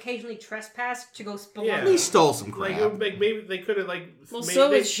what? Like occasionally trespass to go spelunking. Yeah. He stole some crap. Like maybe they could have like. Well, maybe so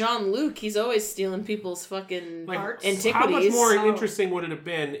they, is Jean-Luc. He's always stealing people's fucking like, antiquities. How much more Oh. interesting would it have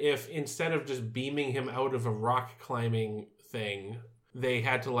been if instead of just beaming him out of a rock climbing thing, they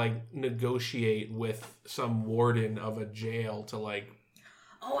had to like negotiate with some warden of a jail to like.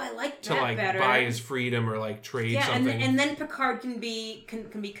 Oh, I like To that like better. buy his freedom or like trade yeah, something. and then Picard can be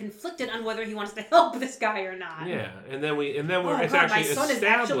conflicted on whether he wants to help this guy or not. Yeah, and then we're Oh it's God, my actually son is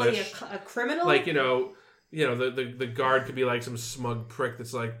actually established. a criminal. Like the guard could be like some smug prick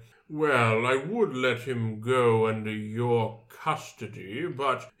that's like, well, I would let him go under your custody,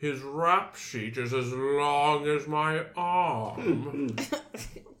 but his rap sheet is as long as my arm.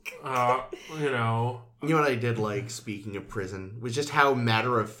 You know. You know what I did like, speaking of prison, was just how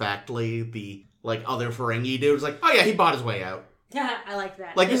matter-of-factly the, like, other Ferengi dude was like, oh yeah, he bought his way out. Yeah, I like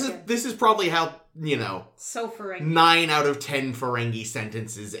that. Like, That's this good. is probably how, you know, So Ferengi. 9 out of 10 Ferengi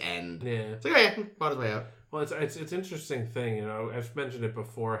sentences end. Yeah. It's like, oh yeah, bought his way out. Well, it's an interesting thing, you know. I've mentioned it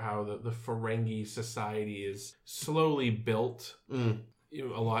before how the Ferengi society is slowly built, Mm. you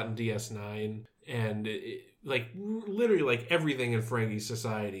know, a lot in DS9, and like literally like everything in Ferengi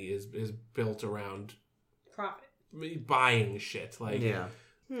society is built around Profit. buying shit. Like Yeah.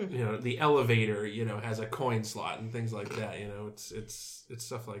 you know, the elevator, you know, has a coin slot and things like that. You know, it's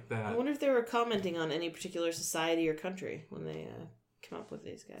stuff like that. I wonder if they were commenting on any particular society or country when they come up with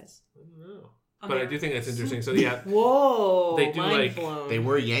these guys. I don't know. But I do think that's interesting. So yeah, Whoa! They do, mind like- blown. They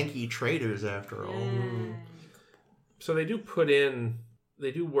were Yankee traders, after all. Yeah. so they do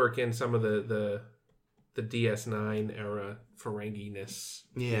work in some of the DS9 era Ferengi-ness.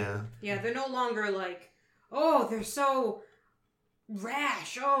 Yeah. Yeah, they're no longer like, oh, they're so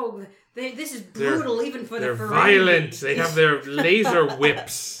rash. Oh, this is brutal even for the They're Ferengi. violent. They have their laser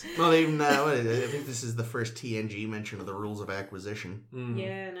whips. Well, even I think this is the first TNG mention of the rules of acquisition. Mm.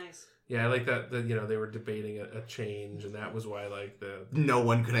 Yeah, nice. Yeah, I like that. You know, they were debating a change, and that was why like No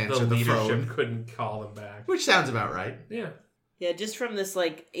one could the answer the leadership phone. couldn't call them back. Which sounds about right. Yeah. Yeah, just from this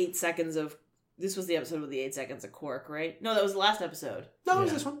like 8 seconds of. This was the episode with the 8 seconds of Quark, right? No, that was the last episode. No, it was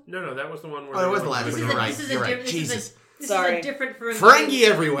Yeah. this one. No, that was the one where. Oh, they it was were the last like- one. This is You're a- right. this is a You're right. different- this is a- Jesus. This Sorry. is a different Ferengi. Ferengi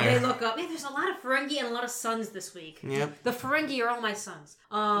everywhere. They look up. Yeah, there's a lot of Ferengi and a lot of sons this week. Yep. The Ferengi are all my sons.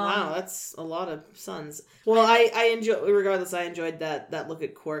 Wow, that's a lot of sons. Well, I enjoy. Regardless, I enjoyed that look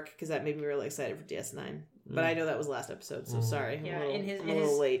at Quark because that made me really excited for DS9. But I know that was last episode, so sorry. Yeah, I'm in a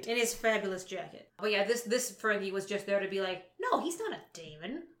little late. in his fabulous jacket. But yeah, this Ferengi was just there to be like, no, he's not a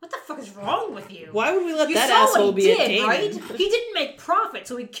demon. What the fuck is wrong with you? Why would we let You that saw asshole what he be did, a demon? right? He didn't make profit,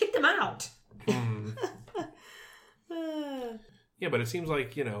 so we kicked him out. Mm. Yeah, but it seems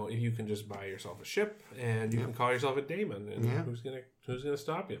like, you know, if you can just buy yourself a ship and you can call yourself a daemon, and Yeah. who's gonna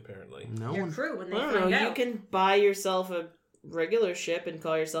stop you? Apparently, No Your one. crew when they I don't find know. out. You can buy yourself a regular ship and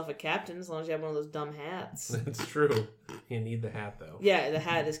call yourself a captain as long as you have one of those dumb hats. that's true. You need the hat though. Yeah, the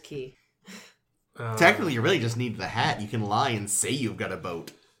hat is key. Technically, you really just need the hat. You can lie and say you've got a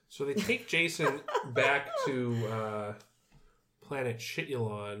boat. So they take Jason back to planet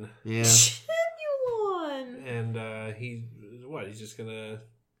Shitulon, Yeah. Shitulon! and he's just gonna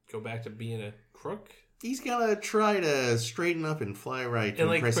go back to being a crook. He's gonna try to straighten up and fly right to And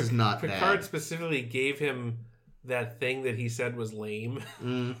like impress his not Picard dad. specifically gave him that thing that he said was lame.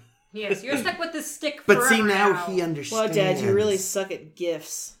 Mm. Yes, you're stuck with this stick But forever see, now he Well, understands. Dad, you really suck at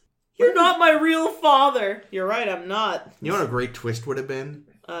gifts. You're not my real father. You're right, I'm not. You know what a great twist would have been?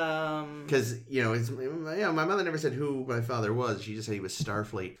 Um, Because, you know, my mother never said who my father was. She just said he was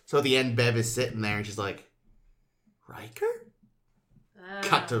Starfleet. So at the end, Bev is sitting there and she's like, Riker?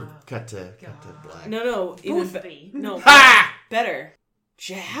 Cut to black. no, even Boothby. no, Ha! better.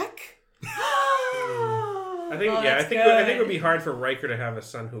 Jack? I think, Oh, I that's think good. it would be hard for Riker to have a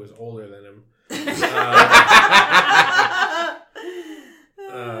son who is older than him.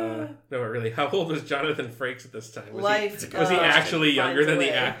 No, but really, how old was Jonathan Frakes at this time? Was Life, was he actually finds younger a than way.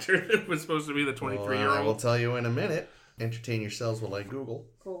 the actor that was supposed to be the 23-year-old? I will tell you in a minute. Entertain yourselves while I Google.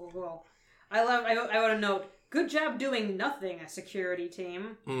 Cool. I want to note good job doing nothing, a security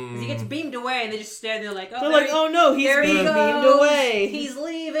team. Because he gets beamed away, and they just stand there like, oh, They're like, oh no, he's there he being goes. beamed away. He's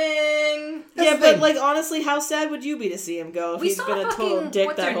leaving. Yeah, but like honestly, how sad would you be to see him go if We he's saw been a total fucking- dick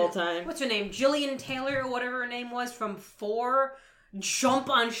what's that her- whole time? What's her name? Jillian Taylor, or whatever her name was, from 4, jump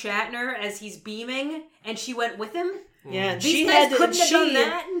on Shatner as he's beaming, and she went with him. Yeah, and These she guys had to. couldn't have done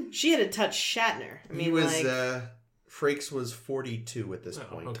that. She had to touch Shatner. I mean, He was, like, Frakes was 42 at this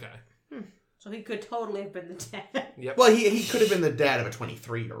point. Okay. So he could totally have been the dad. Yep. Well, he could have been the dad of a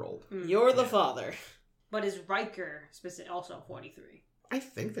 23-year-old. you're the father. But is Riker also 43? I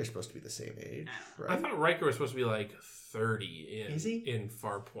think they're supposed to be the same age, I right? thought Riker was supposed to be like 30 Is he? in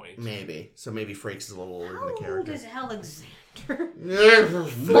Farpoint. Maybe. So maybe Frakes is a little older How than the old character. is Alexander?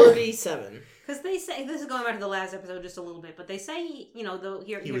 47. Because they say, this is going back to the last episode just a little bit, but they say,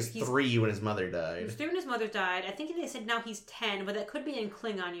 He was 3 when his mother He died. was 3 when his mother died. I think they said now he's 10, but that could be in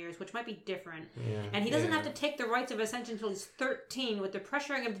Klingon years, which might be different. Yeah. And he doesn't Yeah. have to take the rites of ascension until he's 13, with the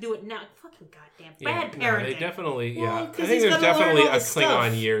pressuring him to do it now. Fucking goddamn Yeah, bad no, parenting. they definitely, Well, I 'cause think he's there's gotta learn definitely all a the Klingon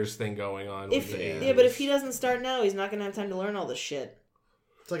stuff. years thing going on. If with the yeah, but if he doesn't start now, he's not gonna have time to learn all this shit.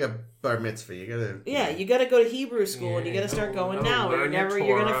 It's like a bar mitzvah. You gotta... Yeah, you gotta go to Hebrew school and you gotta start going now, or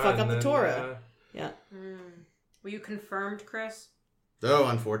you're gonna fuck up the Torah. Yeah. Were you confirmed, Chris? Oh,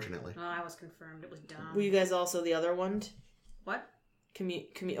 unfortunately. Oh, I was confirmed. It was dumb. Were you guys also the other one? What?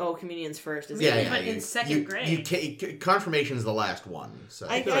 Communion's first. Isn't Yeah, it? yeah. But in second grade. Confirmation's the last one. So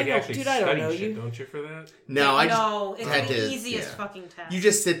I feel like you know, actually dude, I don't study know shit, you. don't you, for that? no, I just No, it's had the to- easiest yeah. fucking test. You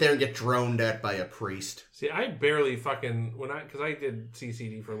just sit there and get droned at by a priest. See, I barely fucking because I did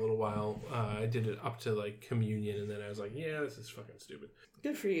CCD for a little while. I did it up to like communion, and then I was like, yeah, this is fucking stupid.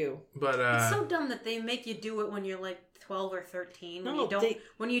 Good for you. But It's so dumb that they make you do it when you're like 12 or 13. No,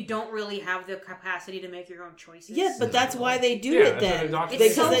 when you don't really have the capacity to make your own choices. Yeah, but that's why they do Yeah, it that's what then. indoctrination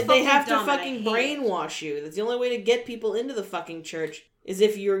It's so Because they have to fucking dumb, and I fucking hate it. brainwash you. That's the only way to get people into the fucking church is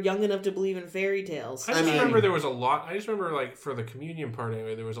if you're young enough to believe in fairy tales. I just mean- remember there was a lot. I just remember like for the communion part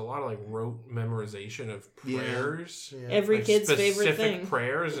anyway, there was a lot of like rote memorization of Yeah. prayers. Yeah. Every Like, kid's favorite specific thing.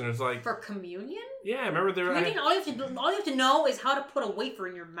 prayers, and it was like, For communion? yeah, I remember there. Communion, all you have to know is how to put a wafer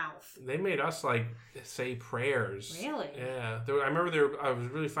in your mouth. They made us like say prayers. Really? Yeah. I remember I was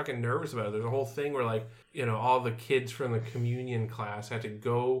really fucking nervous about it. There's a whole thing where like all the kids from the communion class had to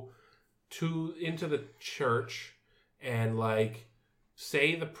go into the church and like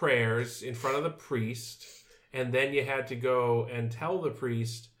say the prayers in front of the priest, and then you had to go and tell the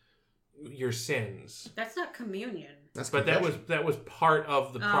priest your sins. That's not communion. But that was part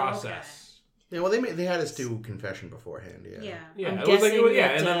of the Oh, process. Yeah, well, they had us do confession beforehand. Yeah. Yeah. Yeah, I'm it was like guessing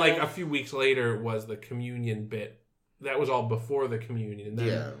that, and then like a few weeks later was the communion bit. That was all before the communion. And then,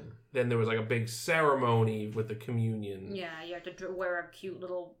 Yeah. then there was like a big ceremony with the communion. Yeah, you have to wear a cute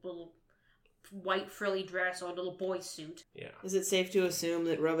little white frilly dress or a little boy suit. Yeah. Is it safe to assume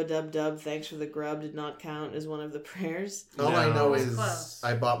that Rub-a-Dub-Dub, thanks for the grub, did not count as one of the prayers? All I No. know It's is close.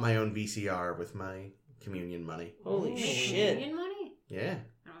 I bought my own VCR with my communion money. Holy Ooh. shit. Communion money? Yeah.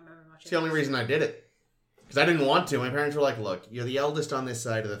 I don't remember much. It's the only reason I did it. Because I didn't want to. My parents were like, look, you're the eldest on this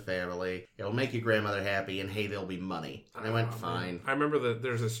side of the family. It'll make your grandmother happy, and hey, there'll be money. And I went, fine. I remember that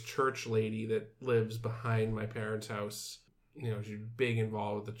there's this church lady that lives behind my parents' house. She's big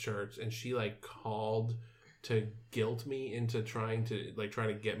involved with the church, and she like called to guilt me into trying to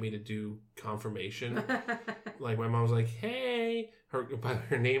get me to do confirmation. Like my mom was like, "Hey," her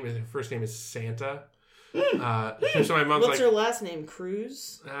first name is Santa. So my mom's What's like, her last name?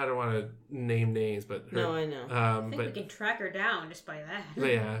 Cruz? I don't want to name names, but her, No, I know. I think we but can track her down just by that.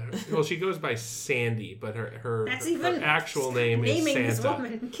 yeah, well, she goes by Sandy, but her That's her even actual name is naming Santa. this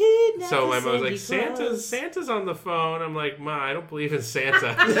woman. Kidnap So the my mom was like, Sandy Claus. Santa's on the phone. I'm like, Ma, I don't believe in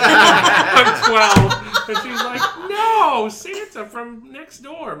Santa. I'm 12. And she's like, no, Santa from next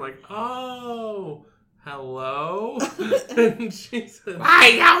door. I'm like, oh, hello? And she said,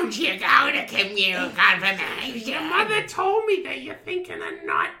 Why don't you go to communion confirmation? your mother told me that you're thinking of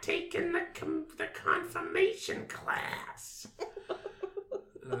not taking the confirmation class.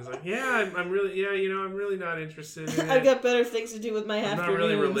 And I was like, yeah, I'm really, I'm really not interested in it. I've got better things to do with my I'm afternoons. not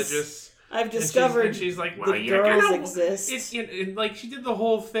really religious. I've discovered and she's like, well, that you're girls gonna exist. It's like she did the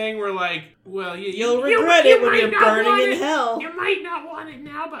whole thing where like, well, You'll regret it when might you're not burning want in it. hell. You might not want it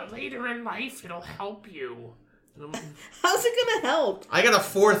now, but later in life it'll help you. How's it gonna help? I got a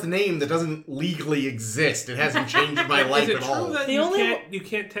fourth name that doesn't legally exist. It hasn't changed my life Is it at true all. that The you only-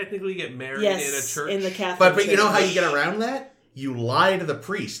 can't technically get married Yes, in a church? in the Catholic But you know how Church. you get around that? You lie to the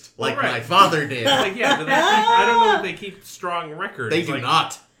priest, like Right. my father did. Like, yeah, but I don't know if they keep strong records. They do like,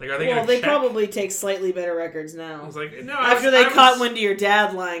 not. Like, are they Well, going to they check? probably take slightly better records I now. was like, no. After they caught wind to your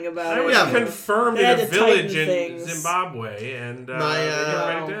dad lying about I it. was Yeah. confirmed They in had a to village tighten in things. Zimbabwe, and they didn't Wow.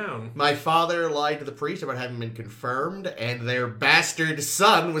 write it down. My father lied to the priest about having been confirmed, and their bastard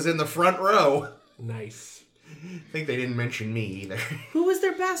son was in the front row. Nice. I think they didn't mention me either. Who was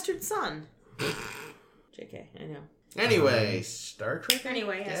their bastard son? JK, I know. Anyway, Star Trek.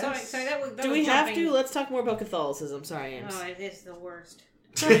 Anyway, Yes. sorry, that was Do we have jumping. to? Let's talk more about Catholicism. Sorry, Ames. Oh, it is the worst.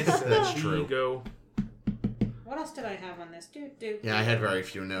 That's true. Ego. What else did I have on this? Yeah, I had very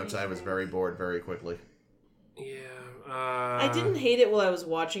few notes. I was very bored very quickly. Yeah. I didn't hate it while I was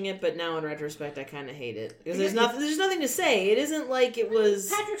watching it, but now in retrospect, I kind of hate it because there's nothing to say. It isn't like it was.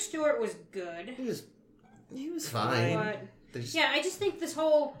 Patrick Stewart was good. He was But fine. yeah, I just think this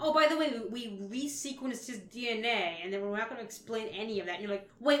whole... Oh, by the way, we resequenced his DNA, and then we're not going to explain any of that. And you're like,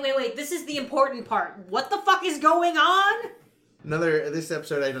 wait, this is the important part. What the fuck is going on? This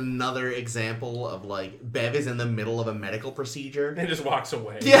episode had another example of, like, Bev is in the middle of a medical procedure. And just walks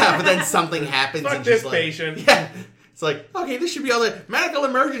away. Yeah, but then something happens Fuck and this she's like... patient. Yeah. It's like, okay, this should be on the medical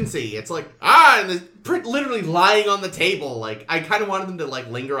emergency. It's like, and the literally lying on the table. Like, I kind of wanted them to, like,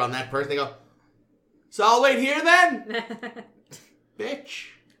 linger on that person. They go, so I'll wait here then? Bitch.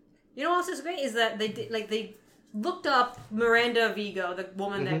 You know what else is great is that they looked up Miranda Vigo, the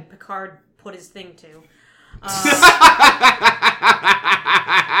woman that Picard put his thing to.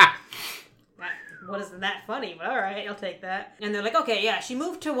 Wasn't that funny, but alright, I'll take that. And they're like, okay, yeah, she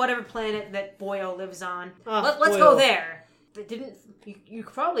moved to whatever planet that Boyle lives on. Let's Boyle. go there. They didn't. You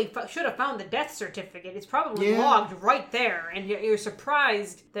probably should have found the death certificate. It's probably logged right there, and you're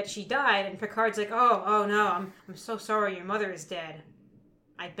surprised that she died. And Picard's like, "Oh no, I'm so sorry. Your mother is dead.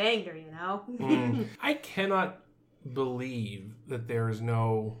 I banged her, you know." I cannot believe that there is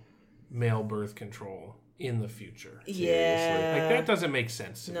no male birth control in the future. Yeah. Like, that doesn't make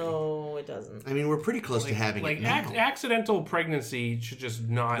sense to me. No, it doesn't. I mean, we're pretty close to having it now. Accidental pregnancy should just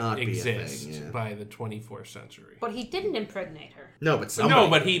not be a exist thing, yeah. by the 24th century. But he didn't impregnate her. No, but somebody... No,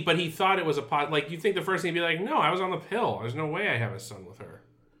 but he thought it was a pot. Like, you think the first thing he'd be like, no, I was on the pill. There's no way I have a son with her.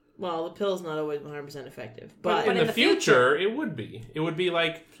 Well, the pill's not always 100% effective. But in the future, it would be. It would be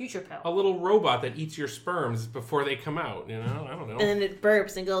like Future pill. a little robot that eats your sperms before they come out. You know, I don't know. And then it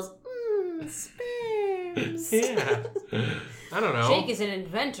burps and goes, sperms. Yeah. I don't know. Jake is an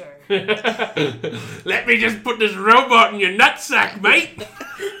inventor. Let me just put this robot in your nutsack, mate.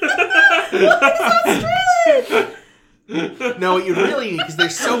 No, you really need, because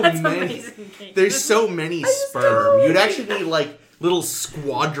there's so That's many... amazing, Jake. There's so many sperm. You'd actually need, like, little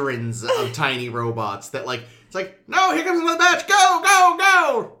squadrons of tiny robots that, like... It's like, no, here comes another batch. Go, go,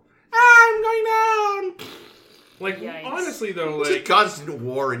 go. I'm going down. Like, Yikes. honestly, though, Just like, constant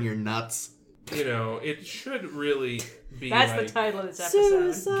war in your nuts. you know, it should really be That's like the title of this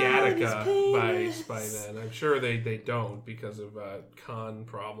episode. Gattaca by then. I'm sure they don't because of con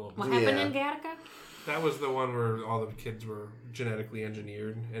problems. What happened Yeah. in Gattaca? That was the one where all the kids were genetically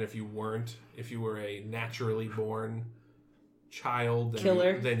engineered, and if you were a naturally born child,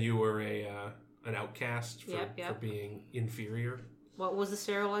 then you were an outcast for being inferior. What was the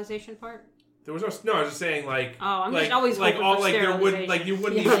sterilization part? There was no. I was just saying, like, I'm like, just always like hoping all for like there would sterilization. like you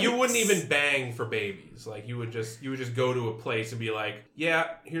wouldn't Yes. you wouldn't even bang for babies. Like you would just go to a place and be like,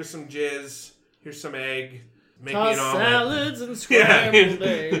 yeah, here's some jizz, here's some egg, make me an Toss omelet. salads and scrambled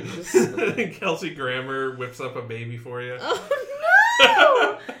eggs. Kelsey Grammer whips up a baby for you. Oh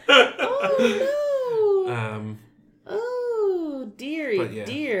no! Oh no! Oh dearie, But yeah.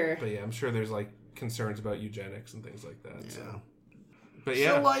 dear. But yeah, I'm sure there's like concerns about eugenics and things like that. Yeah. So. But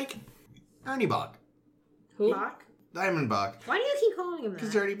yeah, So, like, Ernie Bach. Who? Bach? Diamond Bach. Why do you keep calling him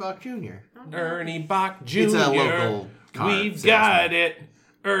Because that? Ernie Bach Jr. Ernie Bach Jr. It's a local car We've salesman. got it.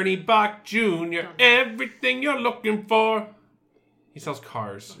 Ernie Bach Jr. Everything you're looking for. He sells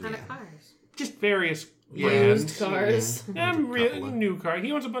cars. What kind of cars? Just various Used brands. cars. Yeah, Couple really of- new car.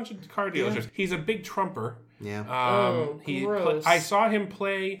 He owns a bunch of car dealerships. He's a big trumper. Yeah. Gross. I saw him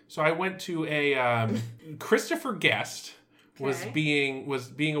play. So I went to a Christopher Guest was Okay.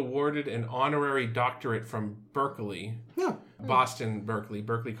 being awarded an honorary doctorate from Berkeley, Yeah.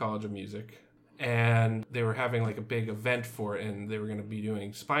 Berkeley College of Music. And they were having like a big event for it, and they were going to be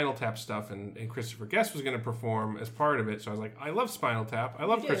doing Spinal Tap stuff, and Christopher Guest was going to perform as part of it. So I was like, I love Spinal Tap, I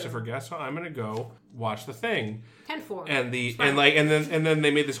love do. Christopher Guest, so I'm going to go watch the thing. 10-4. And then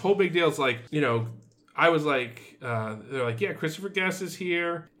they made this whole big deal. It's like, you know, I was like, they're like, yeah, Christopher Guest is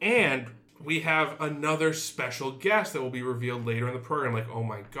here, and we have another special guest that will be revealed later in the program. Like, oh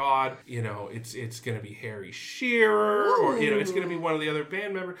my god, you know, it's going to be Harry Shearer, or, you know, it's going to be one of the other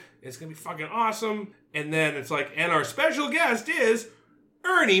band members. It's going to be fucking awesome. And then it's like, and our special guest is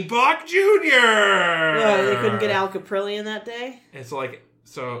Ernie Bach Jr. They couldn't get Al Caprillion that day? It's like,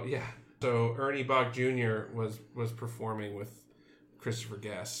 so Ernie Bach Jr. was performing with Christopher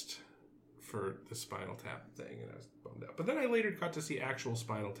Guest for the Spinal Tap thing, and I was bummed out. But then I later got to see actual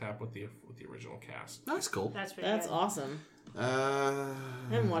Spinal Tap with the original cast. That's cool. That's That's good. awesome. I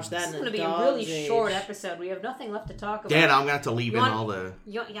I haven't watched that This is in going a to be a dog's really age. short episode. We have nothing left to talk about. Dan, I'm gonna have to leave You in want- all the.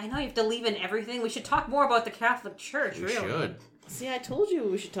 I know you have to leave in everything. We should talk more about the Catholic Church, We really. should. See, I told you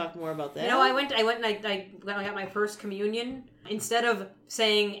we should talk more about that. You know, I went and when I got my first communion, instead of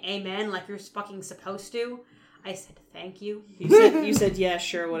saying amen like you're fucking supposed to, I said thank you. You said yeah,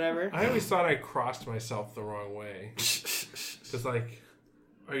 sure, whatever. I always thought I crossed myself the wrong way. Because, like,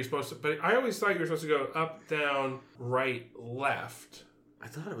 are you supposed to... But I always thought you were supposed to go up, down, right, left. I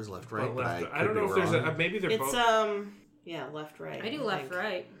thought it was left, right, But but left. I I don't know if there's wrong. a... Maybe they're It's both... yeah, left, right. I do left, think.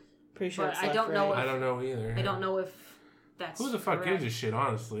 right. Pretty sure But it's I left, don't know right. I don't know either. I don't know if that's Who the fuck correct. gives a shit,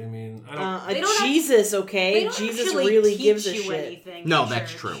 honestly? I mean, I don't... They don't Jesus, They okay? don't Jesus actually really teach gives a you shit. anything No, in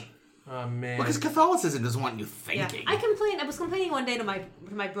that's church. true. Oh, man. Because Catholicism doesn't want you Yeah, thinking. I was complaining one day to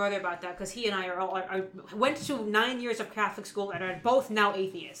my brother about that because he and I went to 9 years of Catholic school and are both now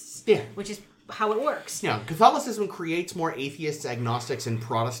atheists. Yeah. Which is how it works. Yeah, Catholicism creates more atheists, agnostics, and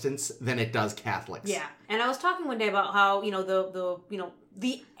Protestants than it does Catholics. Yeah, and I was talking one day about how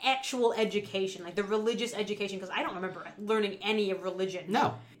the actual education, like the religious education, because I don't remember learning any of religion.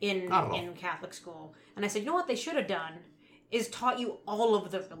 No, in not at all. in Catholic school, and I said, you know what they should have done is taught you all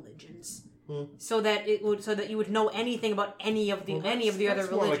of the religions. So that you would know anything about any of the other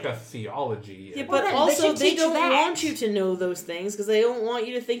That's more religions. like a theology. Yeah, Well, but then, also should they teach don't that. want you to know those things because they don't want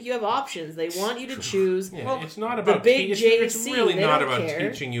you to think you have options. They want you to choose. Yeah, Well, it's not about big it's JC, really they not don't about care.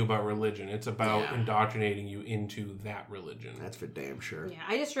 teaching you about religion. It's about Yeah. indoctrinating you into that religion. That's for damn sure. Yeah,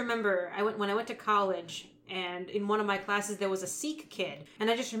 I just remember when I went to college, and in one of my classes there was a Sikh kid, and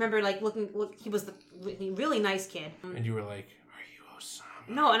I just remember he was the really nice kid. And you were like, "Are you Osama?"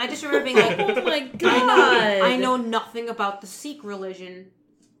 No, and I just remember being like, Oh my god! I know nothing about the Sikh religion.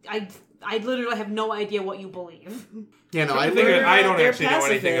 I literally have no idea what you believe. Yeah, no, I The thing is, learned, I don't they're actually know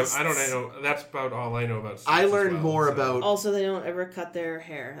anything. pacifists. I don't know. That's about all I know about. Sikhs I as learned well, more so. about. Also, they don't ever cut their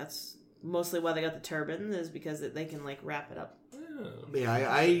hair. That's mostly why they got the turban, is because they can like wrap it up. Yeah,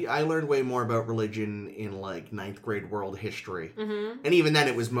 I learned way more about religion in like 9th grade world history, and even then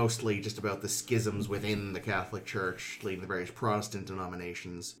it was mostly just about the schisms within the Catholic Church, leading to various Protestant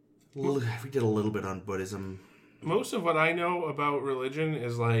denominations. We did a little bit on Buddhism. Most of what I know about religion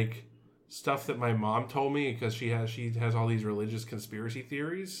is like stuff that my mom told me because she has all these religious conspiracy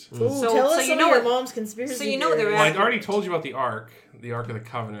theories. Ooh, So- tell so us you some know of your what- mom's conspiracy so you know they're theories. Well, I'd already told you about the Ark of the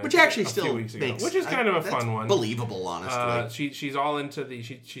Covenant, Which actually a still few weeks ago, makes, which is kind of a that's fun one. believable, honestly. She's all into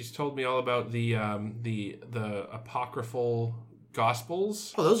she's told me all about the apocryphal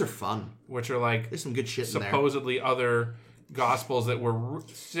Gospels, Oh, those are fun. which are like There's some good shit in there. supposedly other Gospels that were.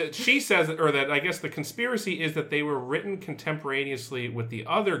 She says, or that I guess the conspiracy is that they were written contemporaneously with the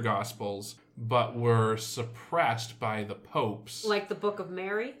other Gospels, but were suppressed by the popes. Like the Book of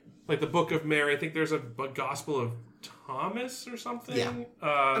Mary. Like the Book of Mary. I think there's a Gospel of Thomas or something. Yeah.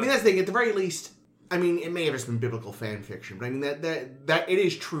 I mean, that's the thing. At the very least, I mean, it may have just been biblical fan fiction, but I mean that it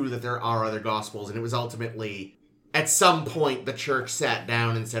is true that there are other gospels, and it was ultimately at some point the church sat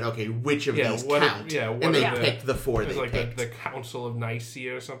down and said, "Okay, which of these count?" And they are the- picked the four It's they like picked. the Council of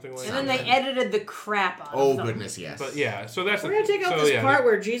Nicaea or something like And that. then they edited the crap out Oh of them. goodness, yes. But yeah, so that's We're gonna take out this part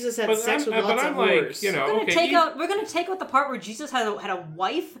where Jesus had sex with lots of whores. you know, We're gonna okay, take out. We're gonna take out the part where Jesus had a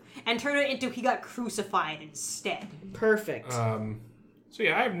wife and turn it into he got crucified instead. Perfect. So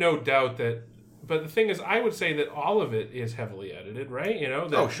yeah, I have no doubt that. But the thing is, I would say that all of it is heavily edited, right? You know.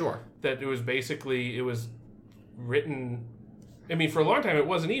 That, Oh, sure. That it was written. I mean, for a long time, it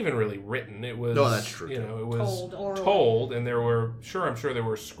wasn't even really written. It was. No, that's true, You too. know, it was Told orally. told, and I'm sure there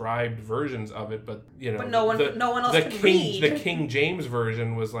were scribed versions of it, but you know, But no one else the could King, read. The King James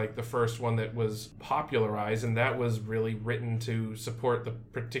version was like the first one that was popularized, and that was really written to support the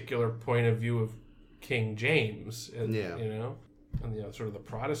particular point of view of King James. Yeah. You know, and sort of the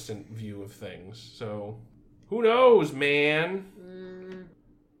Protestant view of things. So, who knows, man?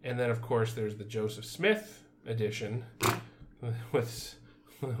 And then, of course, there's the Joseph Smith edition with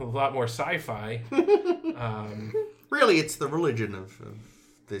a lot more sci-fi. Really, it's the religion of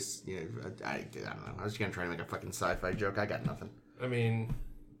this. You know, I don't know. I was gonna try to make a fucking sci-fi joke. I got nothing. I mean,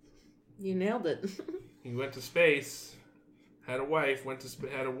 You nailed it. he went to space, had a wife,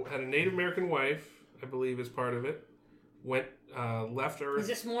 had a Native American wife, I believe, is part of it. Left Earth. Is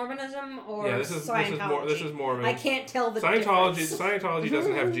this Mormonism or Yeah, this is Mormon. I can't tell the Scientology. difference. Scientology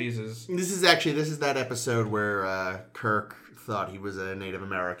doesn't have Jesus. This is that episode where Kirk thought he was a Native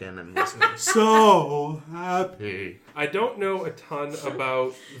American and was so happy. I don't know a ton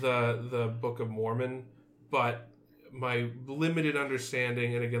about the Book of Mormon, but my limited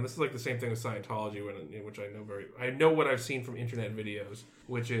understanding, and again, this is like the same thing with Scientology, which I know what I've seen from internet videos,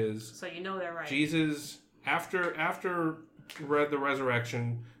 which is So you know they're right. Jesus after the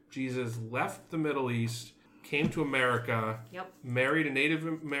resurrection, Jesus left the Middle East, came to America, married a Native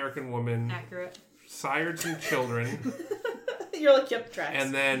American woman, Accurate. sired some children, You're like, yep, tracks.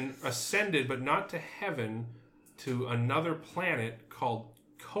 and then ascended, but not to heaven, to another planet called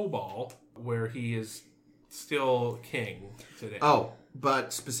Kobal, where he is still king today. Oh,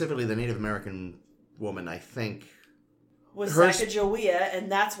 but specifically the Native American woman, I think. was her Sacagawea,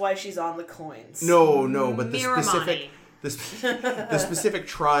 and that's why she's on the coins. No, but the Miramani. specific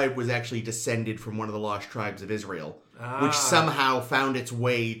tribe was actually descended from one of the lost tribes of Israel, which somehow found its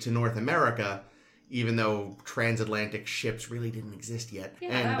way to North America, even though transatlantic ships really didn't exist yet. Yeah,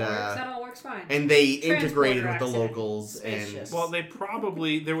 and, that works. That all works fine. And they integrated with the accident. locals. Spaceships. Well,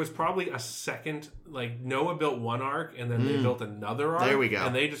 there was probably a second, like Noah built one ark, and then they built another ark. There we go.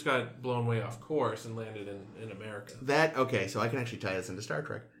 And they just got blown way off course and landed in America. Okay, so I can actually tie this into Star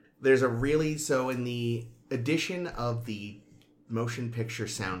Trek. There's in the edition of the motion picture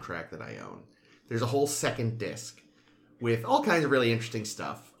soundtrack that I own, there's a whole second disc with all kinds of really interesting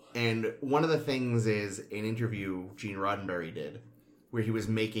stuff. And one of the things is an interview Gene Roddenberry did where he was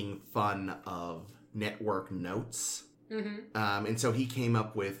making fun of network notes. Mm-hmm. And so he came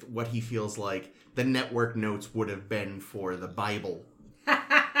up with what he feels like the network notes would have been for the Bible.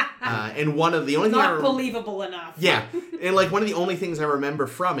 And one of the only Not believable enough. Yeah. And like one of the only things I remember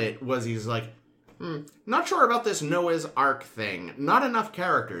from it was he's like, not sure about this Noah's Ark thing. Not enough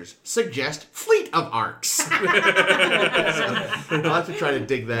characters. Suggest fleet of arcs. So, I'll have to try to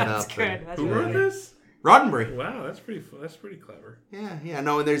dig that That's up. good. That's Who really wrote good. this? Roddenberry. Wow, that's pretty clever. Yeah,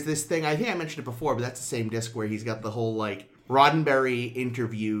 no, and there's this thing, I think I mentioned it before, but that's the same disc where he's got the whole, like, Roddenberry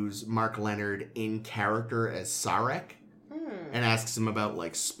interviews Mark Leonard in character as Sarek and asks him about,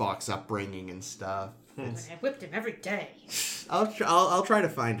 like, Spock's upbringing and stuff. I whipped him every day. I'll try to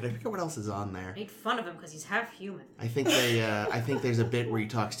find it. I forget what else is on there. Made fun of him because he's half human. I think there's a bit where he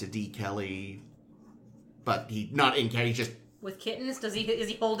talks to D. Kelly, but not in Kelly, just... With kittens? Is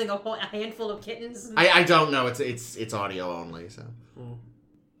he holding a handful of kittens? I don't know. It's audio only, so...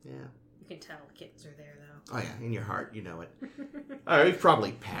 Yeah. You can tell the kittens are there, though. Oh, yeah, in your heart, you know it. All right, we've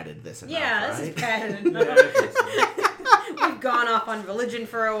probably padded this enough, Yeah, right? this is padded enough. We've gone off on religion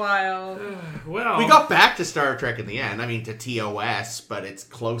for a while. Well, We got back to Star Trek in the end. I mean, to TOS, but it's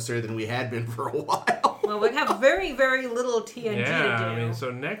closer than we had been for a while. Well, we have very, very little TNG yeah, to do. I mean, so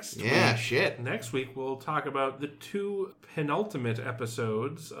next week we'll talk about the two penultimate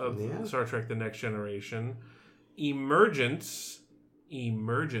episodes of Star Trek: The Next Generation, Emergence.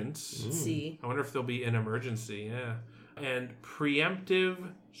 See. I wonder if there'll be an emergency. Yeah, and Preemptive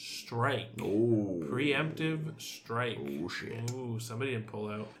Strike. Oh. Preemptive Strike. Oh, shit. Ooh, somebody didn't pull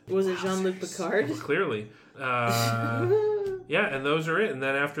out. Was it Jean-Luc Picard? Well, clearly. Yeah, and those are it. And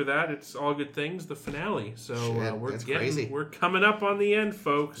then after that, it's All Good Things, the finale. So Shit, crazy. we're coming up on the end,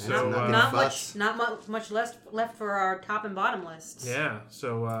 folks. That's So Not much left for our top and bottom lists. yeah.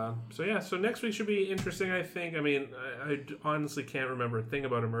 So next week should be interesting. I think. I mean, I honestly can't remember a thing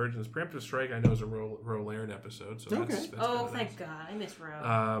about Emergence. Preemptive Strike, I know, is a Rolaren episode. So that's Oh, kinda thank nice. God. I miss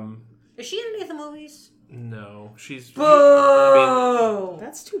Ro. Is she in any of the movies? No, she's. Boo!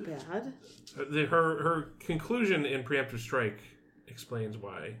 That's too bad. Her conclusion in Preemptive Strike explains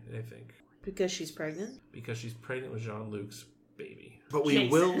why, I think. Because she's pregnant? Because she's pregnant with Jean-Luc's baby. But we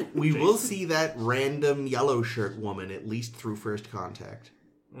will see that random yellow shirt woman at least through First Contact.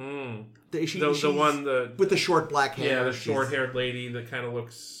 Mm. She's The one with the short black hair. Yeah, the short-haired lady that kind of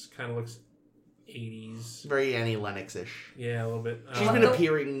looks 80s. Very Annie Lennox-ish. Yeah, a little bit. She's been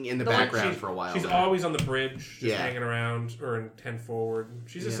appearing in the background for a while. She's now. always on the bridge, just hanging around, or in 10 Forward.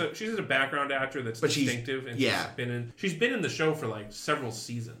 She's just a background actor that's distinctive, and she's been in the show for like several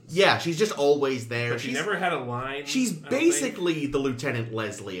seasons. Yeah, she's just always there. But she never had a line. She's basically the Lieutenant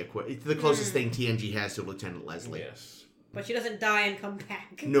Leslie, the closest thing TNG has to Lieutenant Leslie. Yes. But she doesn't die and come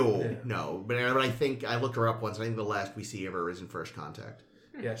back. No. But I think I looked her up once. I think the last we see of her is in First Contact.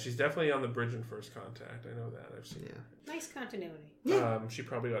 Yeah, she's definitely on the bridge in First Contact. I know that. I've seen it. Nice continuity. Yeah. She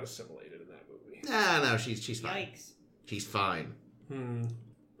probably got assimilated in that movie. No, she's fine. Yikes. She's fine.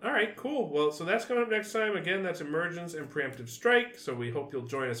 All right, cool. Well, so that's coming up next time. Again, that's Emergence and Preemptive Strike. So we hope you'll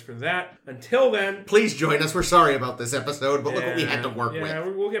join us for that. Until then, Please join us. We're sorry about this episode, but look what we had to work with. Yeah,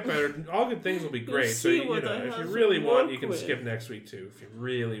 we'll get better. All good things will be great. So if you really want, you can skip next week too. If you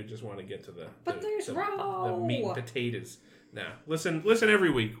really just want to get to the meat and potatoes. Now, listen every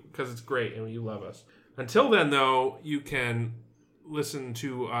week because it's great and you love us. Until then, though, you can listen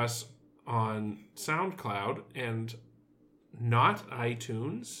to us on SoundCloud and not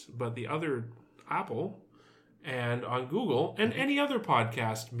iTunes, but the other Apple, and on Google, and any other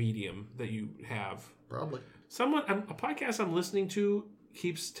podcast medium that you have. Probably. A podcast I'm listening to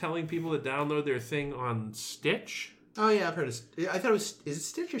keeps telling people to download their thing on Stitch. Oh, yeah, I've heard of I thought it was... Is it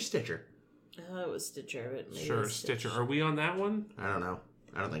Stitch or Stitcher? I thought it was Stitcher. But maybe Sure, Stitcher. Are we on that one? I don't know.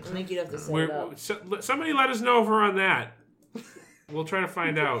 I don't think so. I think you'd have to set it up. Somebody let us know if we're on that. We'll try to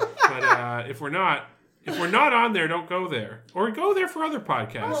find out. But if we're not on there, don't go there. Or go there for other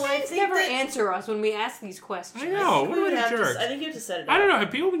podcasts. Well, I They think never that- answer us when we ask these questions. I know. We What would a have to, jerk. I think you have to set it up. I don't know.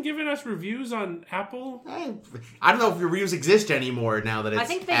 Have people been giving us reviews on Apple? I don't know if the reviews exist anymore now that it's I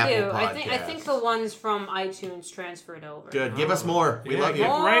think they Apple do. Podcasts. I think the ones from iTunes transferred over. Good. Give us more. We love you.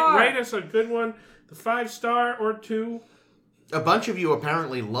 More. Write us a good one. The 5-star or 2. A bunch of you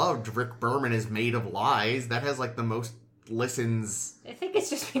apparently loved Rick Berman is Made of Lies. That has like the most listens. I think it's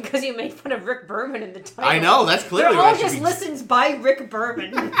just because you made fun of Rick Berman in the title. I know, that's clearly They're what all I should just be... listens by Rick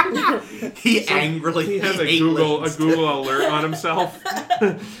Berman. He angrily He has a hate Google listens. alert on himself.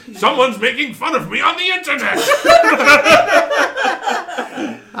 Someone's making fun of me on the internet.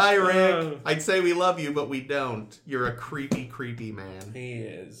 Hi, Rick. I'd say we love you, but we don't. You're a creepy, creepy man. He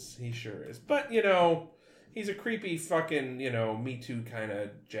is. He sure is. But, he's a creepy fucking, Me Too kind of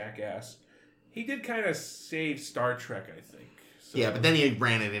jackass. He did kind of save Star Trek, I think. So, Yeah, but then he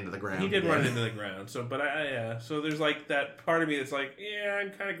ran it into the ground. he did run into the ground. So, but so there's like that part of me that's like, yeah,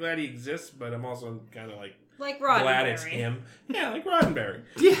 I'm kind of glad he exists, but I'm also kind of like Roddenberry. glad it's him. Yeah, like Roddenberry.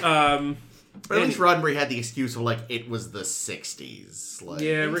 Yeah. But at least Roddenberry had the excuse of, like, it was the 60s. Like,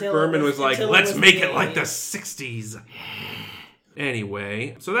 Yeah, Rick Until Berman it was- was like, until it let's was make it made. like the 60s.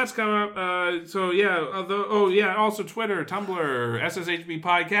 Anyway, so that's coming up. Also Twitter, Tumblr, SSHB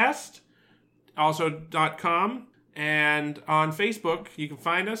Podcast, also .com, and on Facebook, you can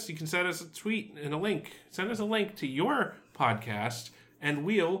find us. You can send us a tweet and a link. Send us a link to your podcast, and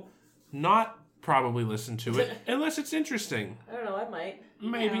we'll not probably listen to it unless it's interesting. I don't know. I might.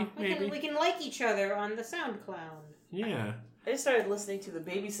 Maybe. We can like each other on the SoundCloud. Yeah. I just started listening to the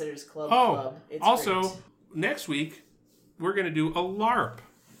Babysitters Club. Oh, It's also, great. next week, we're going to do a LARP.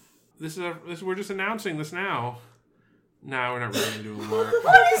 We're just announcing this now. No, we're not really going to do a LARP.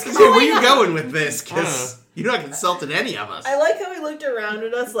 so where are you going with this? Because you're not consulting any of us. I like how he looked around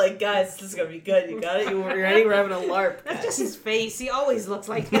at us like, guys, this is gonna be good. You got it. You ready? We're having a LARP. That's just his face. He always looks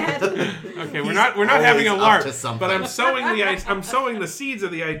like that. Okay, we're not having a always up to LARP, something. but I'm sowing the seeds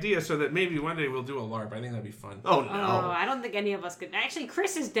of the idea so that maybe one day we'll do a LARP. I think that'd be fun. Oh, no. I don't think any of us could. Actually,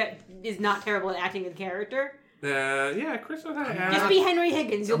 Chris is not terrible at acting in character. Yeah, Chris knows how to act. Just be Henry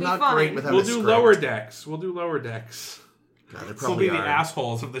Higgins. You'll I'm be not fine. great with how We'll to do script. lower decks. God, they We'll probably be the are.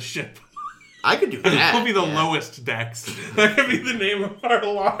 assholes of the ship. I could do that. We'll be the yeah. lowest decks. That could be the name of our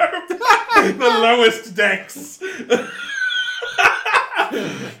LARP. The lowest decks.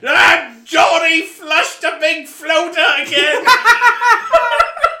 Jody flushed a big floater again.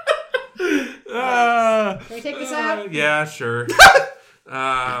 Can we take this out? Yeah, sure.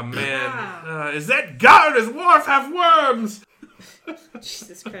 Man. Is that God or does Worf have worms?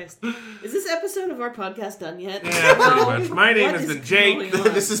 Jesus Christ. Is this episode of our podcast done yet? Yeah, pretty much. My name What has is been Jake. going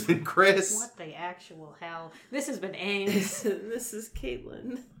on? This has been Chris. What the actual hell? This has been Ames. This is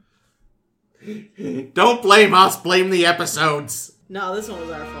Caitlin. Don't blame us, blame the episodes. No, this one was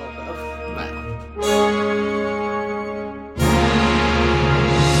our fault though. Wow.